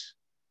voice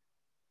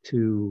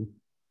to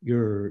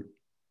your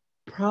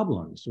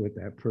problems with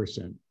that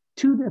person,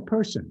 to that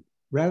person,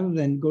 rather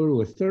than go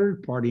to a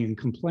third party and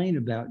complain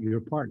about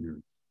your partner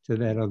to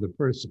that other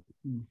person.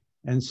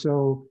 And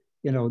so,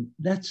 you know,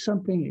 that's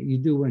something that you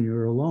do when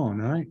you're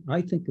alone.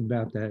 I think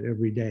about that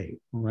every day.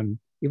 Even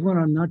when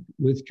I'm not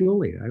with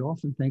Julie, I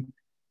often think,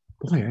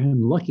 boy, I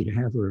am lucky to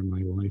have her in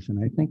my life.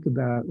 And I think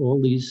about all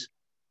these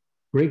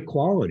great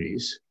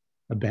qualities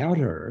about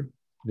her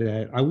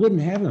that I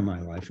wouldn't have in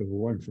my life if it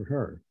weren't for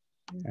her.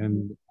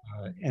 Mm-hmm.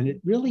 And it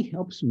really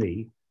helps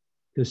me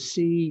to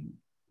see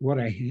what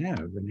I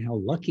have and how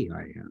lucky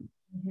I am.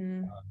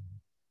 Mm-hmm.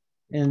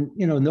 And,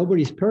 you know,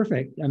 nobody's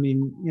perfect. I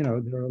mean, you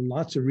know, there are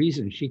lots of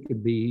reasons she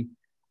could be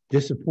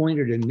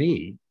disappointed in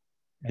me.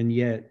 And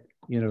yet,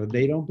 you know,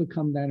 they don't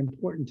become that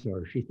important to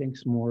her. She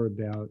thinks more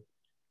about,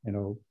 you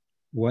know,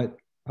 what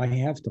I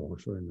have to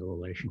offer in the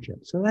relationship.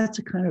 So that's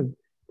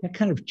that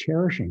kind of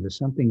cherishing is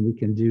something we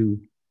can do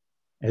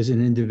as an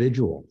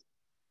individual.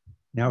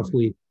 Now, if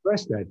we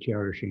express that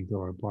cherishing to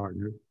our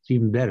partner, it's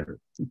even better.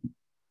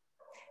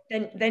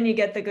 Then you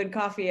get the good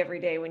coffee every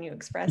day when you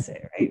express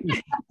it, right?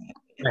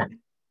 Right.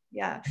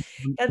 Yeah,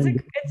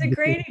 it's a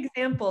great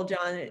example,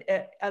 John,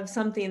 of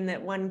something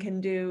that one can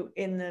do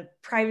in the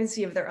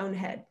privacy of their own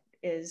head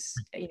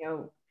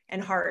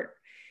and heart,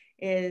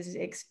 is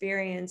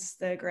experience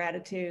the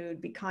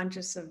gratitude, be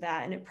conscious of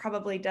that. And it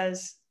probably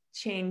does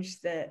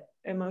change the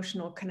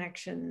emotional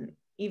connection,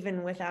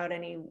 even without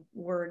any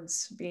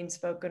words being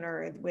spoken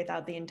or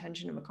without the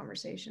intention of a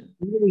conversation.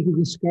 What we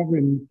discover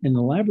in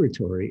the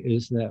laboratory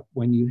is that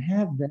when you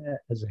have that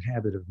as a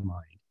habit of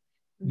mind,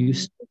 you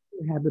stick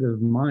to the habit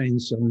of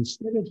mind. So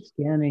instead of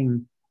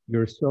scanning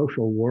your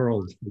social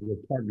world for your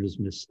partner's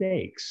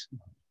mistakes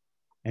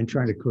and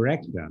trying to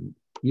correct them,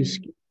 you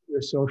scan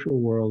your social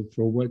world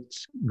for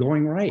what's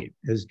going right,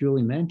 as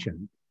Julie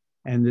mentioned.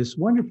 And this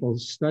wonderful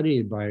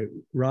study by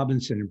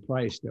Robinson and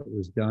Price that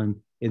was done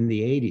in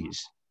the 80s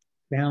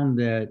found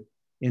that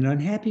in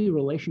unhappy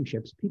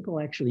relationships, people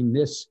actually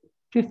miss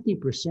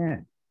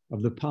 50%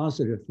 of the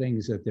positive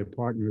things that their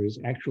partner is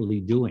actually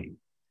doing.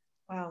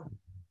 Wow.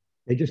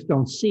 They just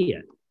don't see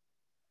it.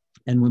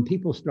 And when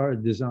people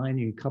started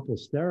designing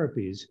couples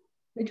therapies,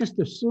 they just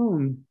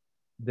assumed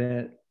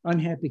that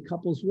unhappy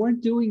couples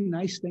weren't doing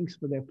nice things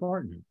for their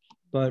partner.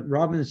 But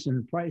Robinson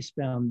and Price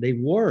found they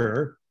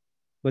were,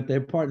 but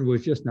their partner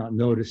was just not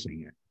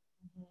noticing it.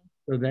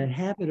 So that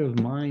habit of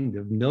mind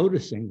of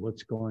noticing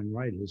what's going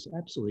right is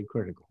absolutely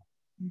critical.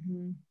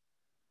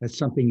 That's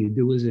something you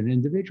do as an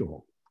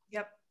individual.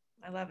 Yep,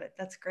 I love it.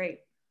 That's great.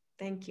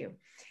 Thank you.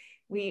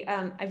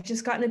 I've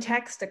just gotten a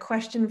text, a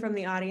question from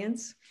the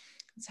audience.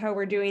 That's how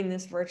we're doing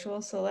this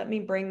virtual. So let me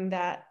bring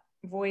that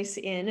voice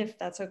in, if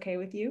that's okay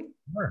with you.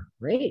 Sure.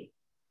 Great.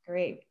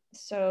 Great.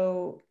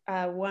 So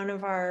one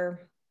of our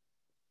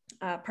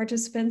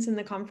participants in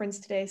the conference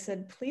today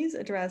said, please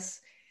address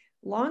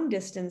long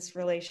distance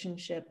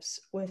relationships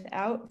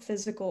without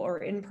physical or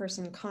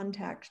in-person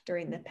contact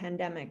during the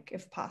pandemic,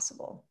 if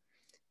possible.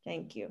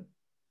 Thank you.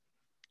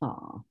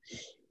 Oh,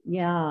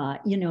 yeah.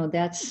 You know,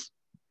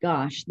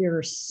 gosh, there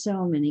are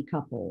so many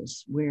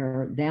couples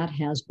where that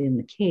has been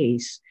the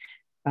case.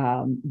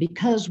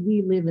 Because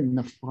we live in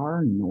the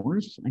far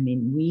north, I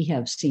mean, we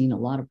have seen a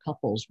lot of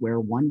couples where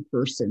one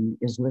person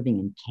is living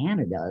in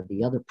Canada,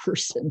 the other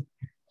person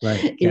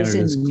is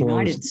in the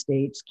United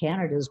States.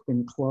 Canada's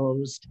been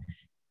closed.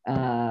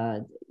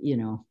 You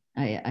know,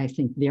 I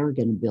think they're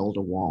going to build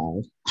a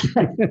wall,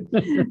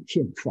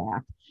 in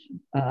fact.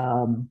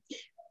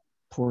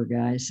 Poor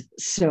guys.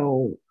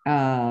 So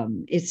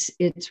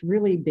it's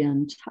really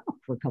been tough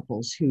for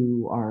couples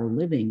who are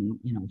living,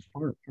 you know,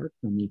 far apart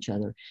from each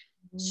other.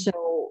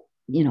 So,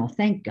 you know,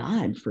 thank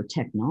God for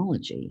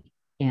technology.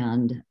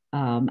 And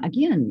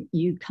again,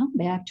 you come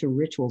back to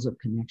rituals of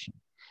connection.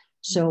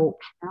 So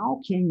how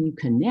can you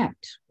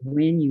connect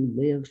when you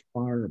live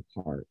far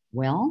apart?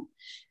 Well,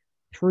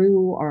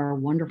 through our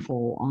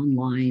wonderful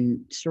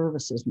online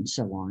services and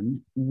so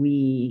on,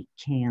 we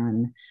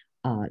can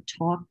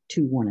talk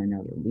to one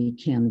another. We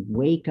can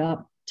wake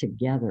up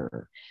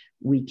together.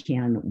 We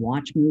can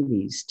watch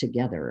movies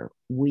together.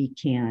 We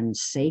can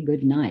say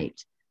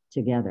goodnight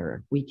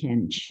together. We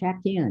can check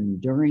in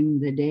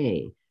during the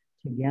day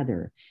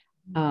together.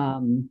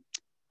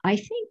 I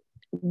think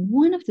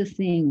one of the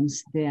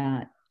things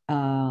that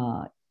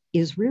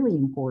is really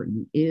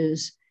important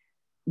is,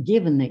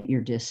 given that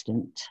you're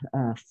distant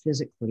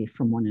physically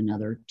from one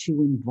another,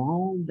 to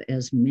involve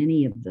as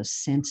many of the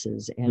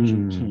senses as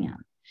you can.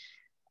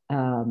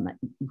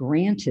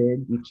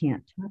 Granted, you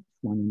can't touch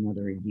one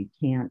another, you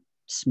can't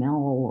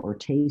smell or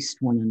taste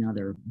one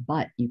another,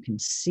 but you can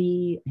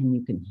see and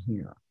you can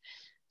hear.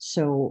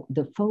 So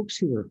the folks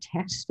who are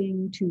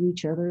texting to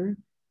each other,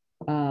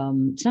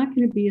 it's not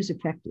going to be as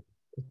effective.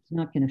 It's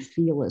not going to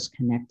feel as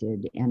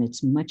connected, and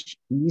it's much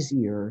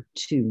easier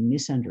to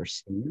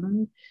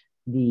misunderstand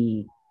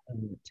the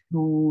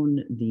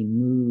tone, the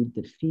mood,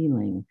 the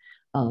feeling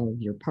of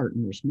your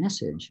partner's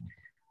message.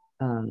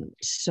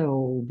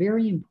 So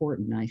very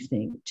important, I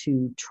think,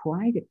 to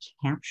try to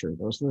capture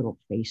those little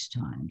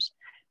FaceTimes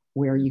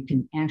where you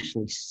can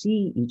actually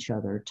see each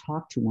other,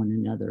 talk to one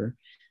another,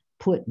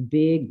 put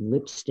big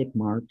lipstick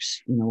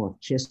marks, you know, of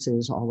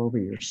kisses all over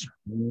your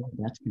screen.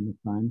 That's kind of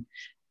fun.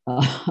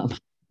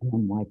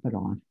 And wipe it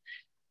off.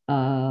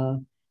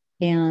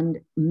 And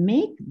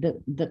make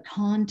the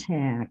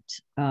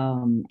contact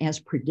as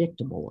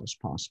predictable as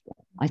possible.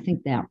 I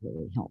think that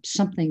really helps.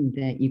 Something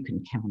that you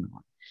can count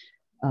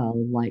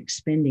on, like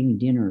spending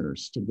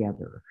dinners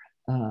together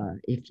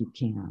if you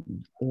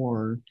can,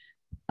 or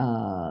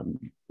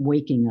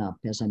waking up,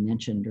 as I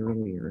mentioned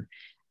earlier.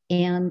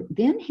 And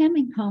then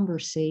having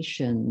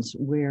conversations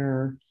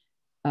where,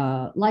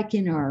 like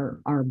in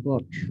our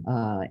book,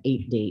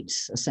 8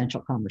 Dates,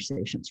 Essential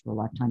Conversations for a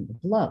Lifetime of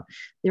Love,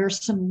 there are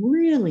some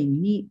really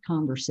neat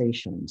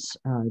conversations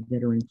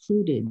that are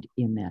included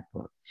in that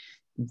book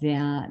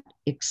that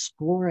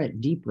explore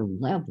at deeper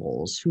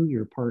levels who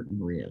your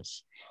partner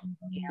is.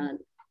 And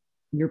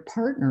your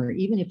partner,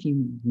 even if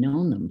you've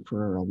known them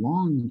for a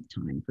long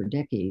time, for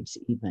decades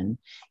even,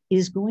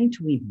 is going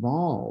to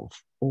evolve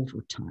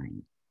over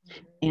time.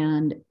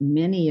 And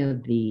many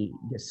of the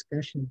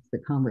discussions, the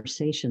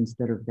conversations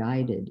that are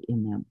guided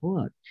in that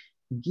book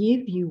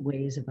give you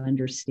ways of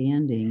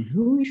understanding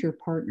who is your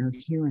partner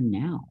here and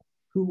now?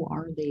 Who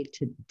are they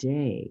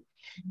today?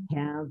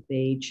 Have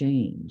they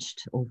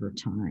changed over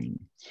time?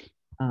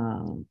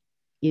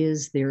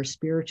 Is their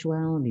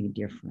spirituality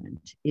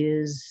different?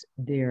 Is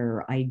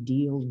their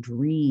ideal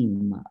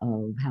dream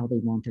of how they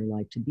want their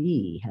life to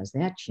be, has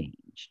that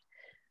changed?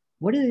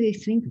 What do they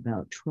think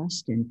about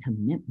trust and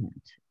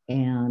commitment?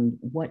 And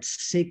what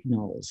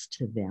signals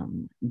to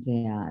them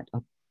that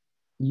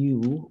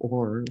you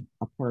or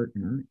a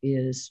partner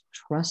is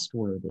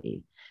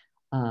trustworthy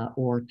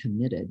or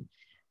committed?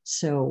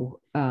 So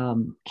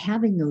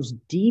having those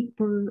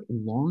deeper,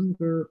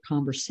 longer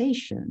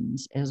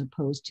conversations as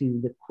opposed to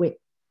the quick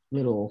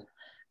little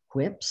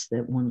quips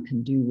that one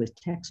can do with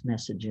text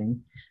messaging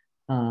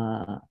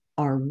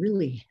are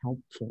really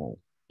helpful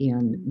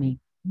in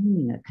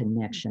maintaining a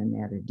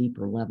connection at a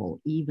deeper level,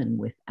 even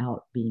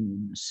without being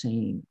in the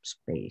same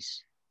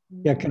space.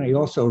 Yeah, can I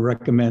also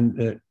recommend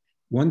that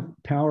one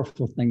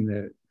powerful thing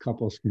that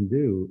couples can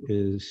do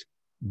is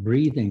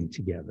breathing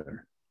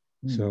together.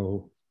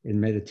 So in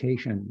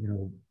meditation,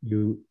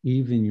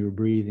 you're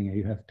breathing,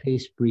 you have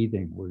paced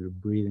breathing where you're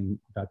breathing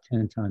about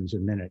 10 times a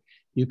minute.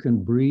 You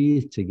can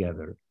breathe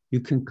together.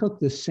 You can cook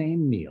the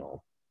same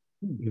meal,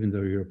 even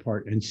though you're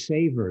apart, and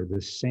savor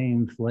the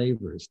same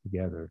flavors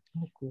together.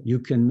 Oh, cool. You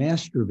can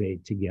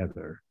masturbate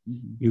together.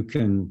 You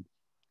can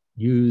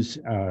use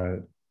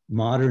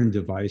modern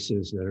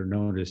devices that are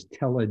known as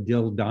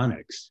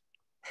teledildonics.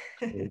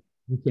 So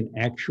you can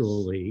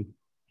actually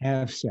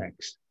have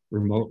sex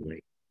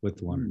remotely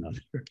with one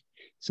another.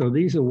 So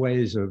these are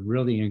ways of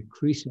really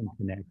increasing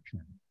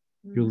connection.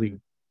 Julie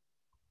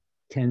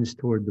tends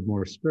toward the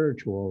more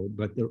spiritual,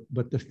 but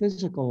the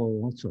physical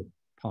are also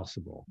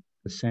possible.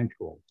 The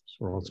sensual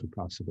are also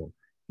possible,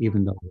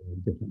 even though they're in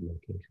different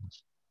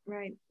locations.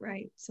 Right,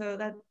 right. So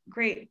that's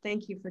great.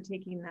 Thank you for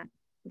taking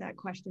that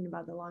question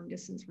about the long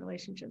distance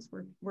relationships.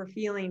 We're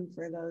feeling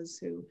for those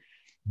who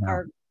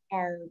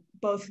are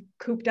both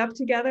cooped up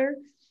together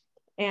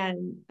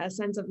and a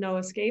sense of no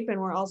escape. And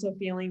we're also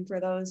feeling for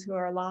those who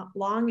are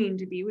longing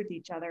to be with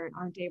each other and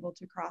aren't able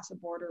to cross a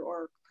border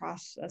or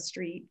cross a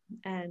street.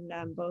 And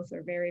both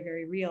are very,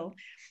 very real.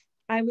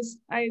 I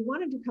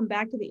wanted to come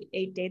back to the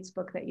 8 Dates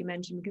book that you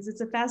mentioned, because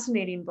it's a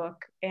fascinating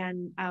book.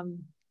 And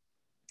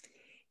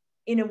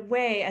in a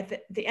way,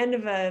 at the end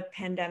of a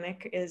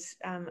pandemic is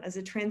as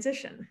a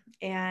transition,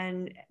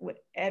 and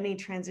any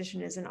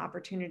transition is an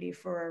opportunity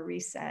for a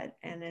reset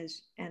and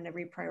a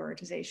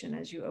reprioritization,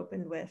 as you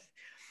opened with.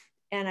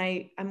 And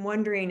I'm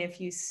wondering if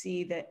you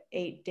see the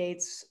 8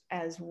 Dates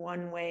as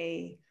one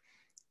way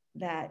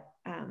that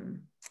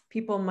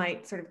people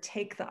might sort of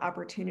take the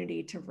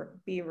opportunity to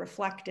be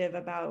reflective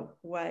about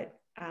what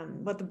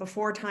the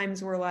before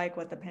times were like,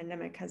 what the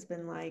pandemic has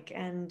been like,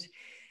 and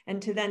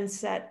to then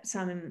set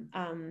some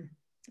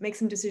make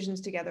some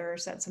decisions together or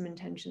set some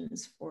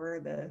intentions for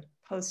the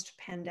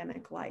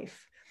post-pandemic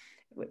life.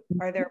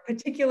 Are there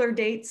particular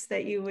dates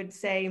that you would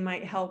say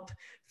might help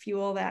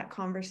fuel that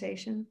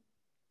conversation?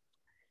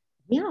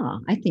 Yeah,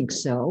 I think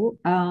so.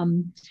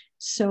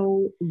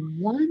 So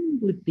one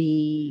would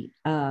be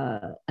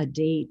a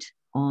date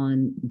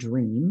on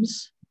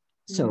dreams.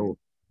 So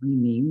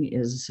dreaming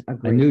is a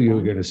great I knew you were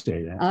one. going to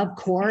say that. Of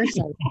course.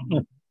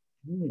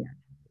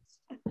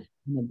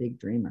 I'm a big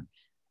dreamer.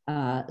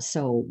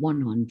 So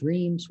one on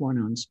dreams, one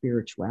on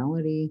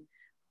spirituality,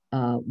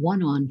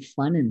 one on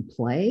fun and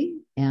play,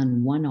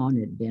 and one on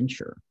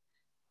adventure.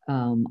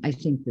 I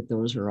think that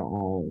those are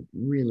all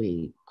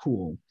really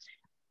cool.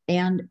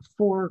 And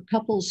for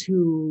couples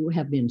who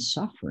have been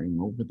suffering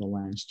over the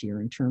last year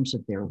in terms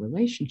of their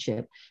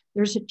relationship,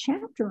 there's a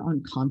chapter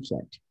on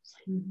conflict.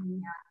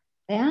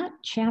 That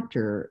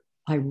chapter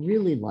I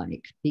really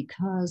like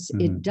because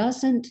it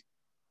doesn't,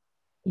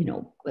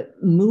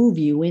 move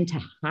you into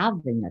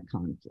having a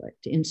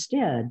conflict.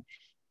 Instead,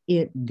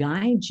 it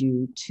guides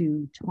you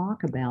to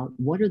talk about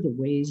what are the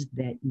ways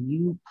that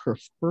you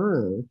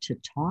prefer to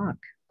talk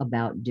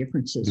about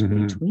differences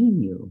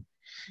between you.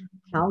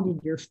 How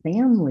did your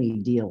family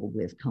deal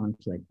with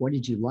conflict? What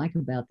did you like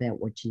about that?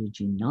 What did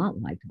you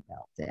not like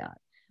about that?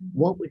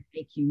 What would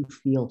make you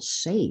feel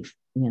safe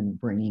in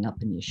bringing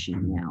up an issue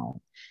now?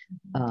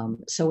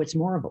 So it's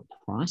more of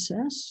a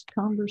process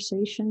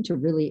conversation to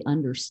really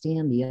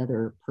understand the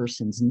other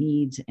person's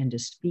needs and to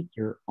speak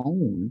your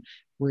own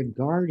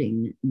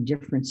regarding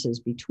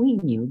differences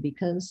between you,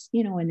 because,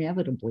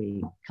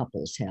 inevitably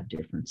couples have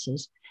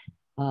differences.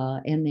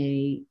 And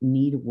they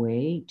need a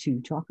way to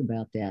talk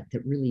about that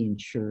really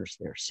ensures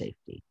their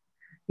safety.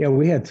 Yeah,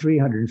 we had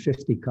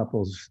 350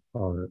 couples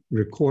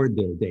record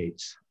their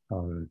dates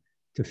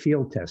to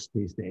field test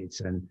these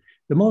dates. And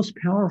the most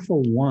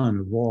powerful one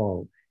of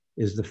all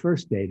is the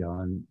first date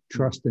on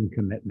trust and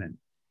commitment.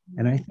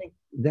 And I think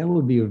that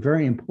would be a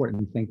very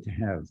important thing to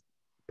have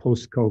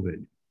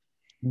post-COVID.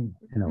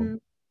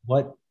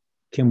 What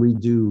can we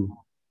do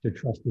to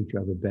trust each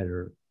other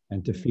better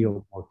and to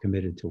feel more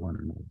committed to one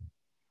another?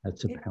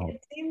 That's a power.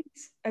 It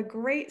seems a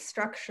great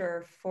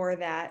structure for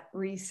that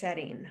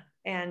resetting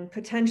and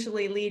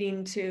potentially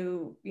leading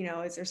to,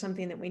 is there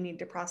something that we need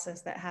to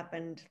process that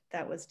happened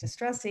that was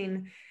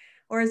distressing?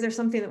 Or is there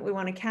something that we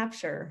want to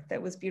capture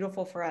that was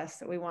beautiful for us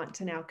that we want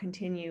to now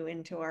continue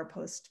into our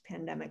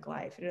post-pandemic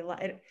life?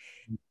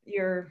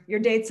 Your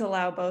dates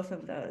allow both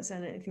of those,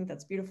 and I think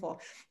that's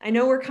beautiful. I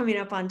know we're coming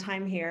up on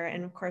time here,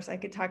 and of course I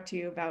could talk to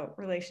you about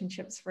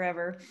relationships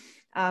forever,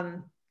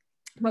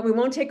 but we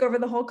won't take over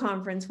the whole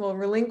conference. We'll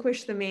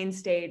relinquish the main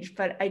stage,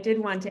 but I did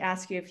want to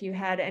ask you if you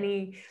had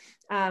any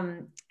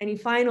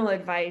final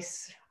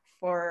advice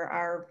for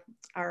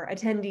our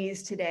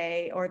attendees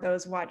today, or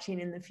those watching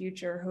in the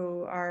future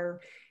who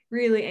are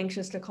really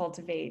anxious to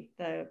cultivate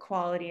the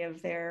quality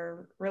of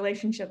their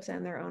relationships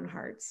and their own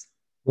hearts.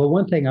 Well,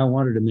 one thing I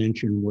wanted to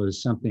mention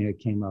was something that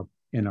came up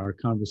in our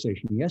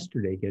conversation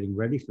yesterday, getting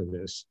ready for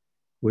this,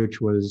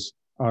 which was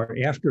our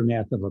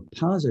aftermath of a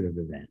positive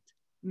event.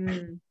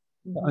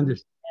 Mm-hmm. To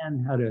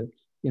understand how to,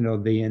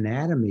 the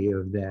anatomy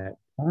of that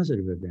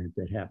positive event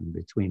that happened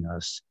between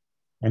us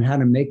and how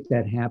to make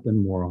that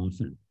happen more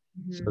often.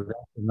 Mm-hmm. So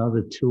that's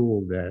another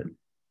tool that,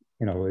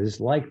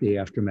 is like the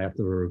aftermath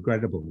of a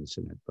regrettable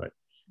incident, but,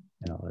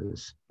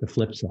 is the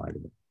flip side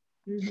of it.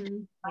 Mm-hmm.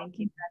 Thank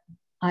you.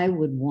 I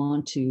would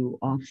want to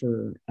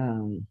offer,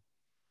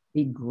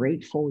 be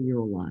grateful you're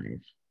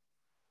alive.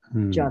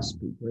 Just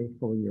be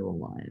grateful you're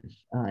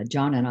alive.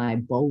 John and I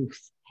both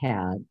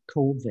had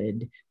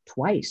COVID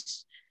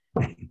twice,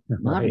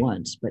 not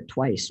once, but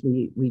twice.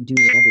 We do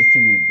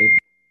everything in a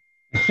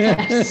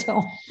big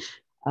so,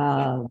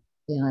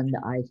 and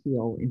I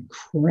feel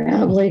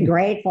incredibly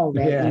grateful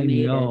that you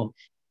made it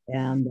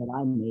and that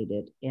I made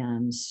it.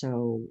 And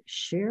so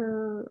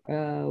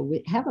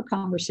have a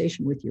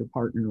conversation with your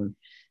partner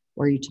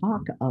where you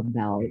talk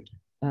about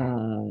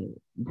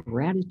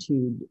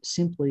gratitude,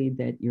 simply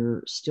that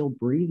you're still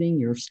breathing,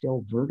 you're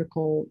still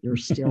vertical, you're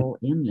still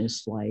in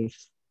this life,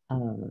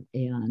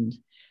 and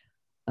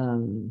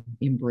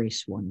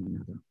embrace one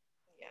another.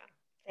 Yeah,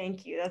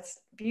 thank you. That's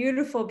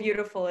beautiful,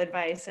 beautiful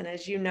advice. And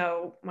as you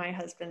know, my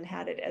husband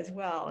had it as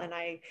well. And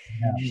I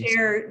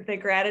share the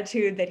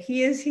gratitude that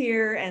he is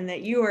here and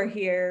that you are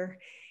here.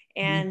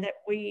 And that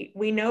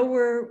we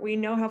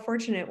know how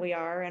fortunate we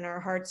are, and our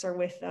hearts are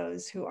with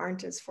those who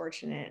aren't as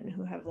fortunate and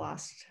who have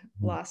lost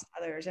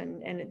others.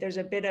 And there's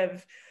a bit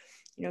of,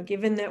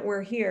 given that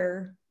we're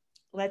here,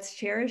 let's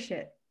cherish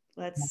it.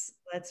 Let's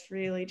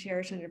really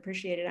cherish and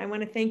appreciate it. I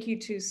want to thank you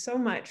two so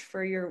much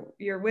for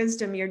your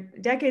wisdom, your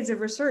decades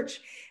of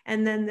research,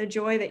 and then the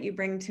joy that you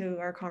bring to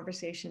our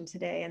conversation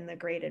today and the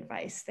great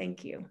advice.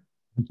 Thank you.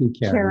 Thank you,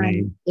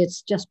 Karen.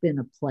 It's just been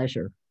a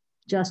pleasure,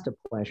 just a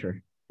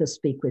pleasure to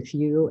speak with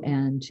you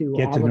and to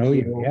get all to know of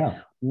you.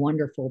 Yeah.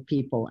 Wonderful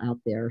people out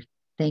there.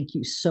 Thank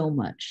you so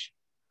much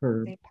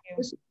for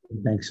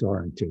Thanks,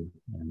 Soren, too,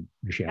 and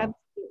Michelle.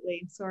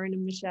 Absolutely, Soren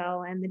and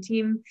Michelle, and the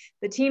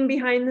team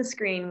behind the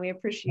screen. We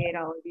appreciate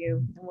all of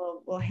you, and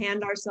we'll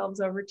hand ourselves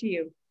over to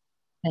you.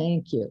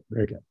 Thank you.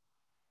 Very good.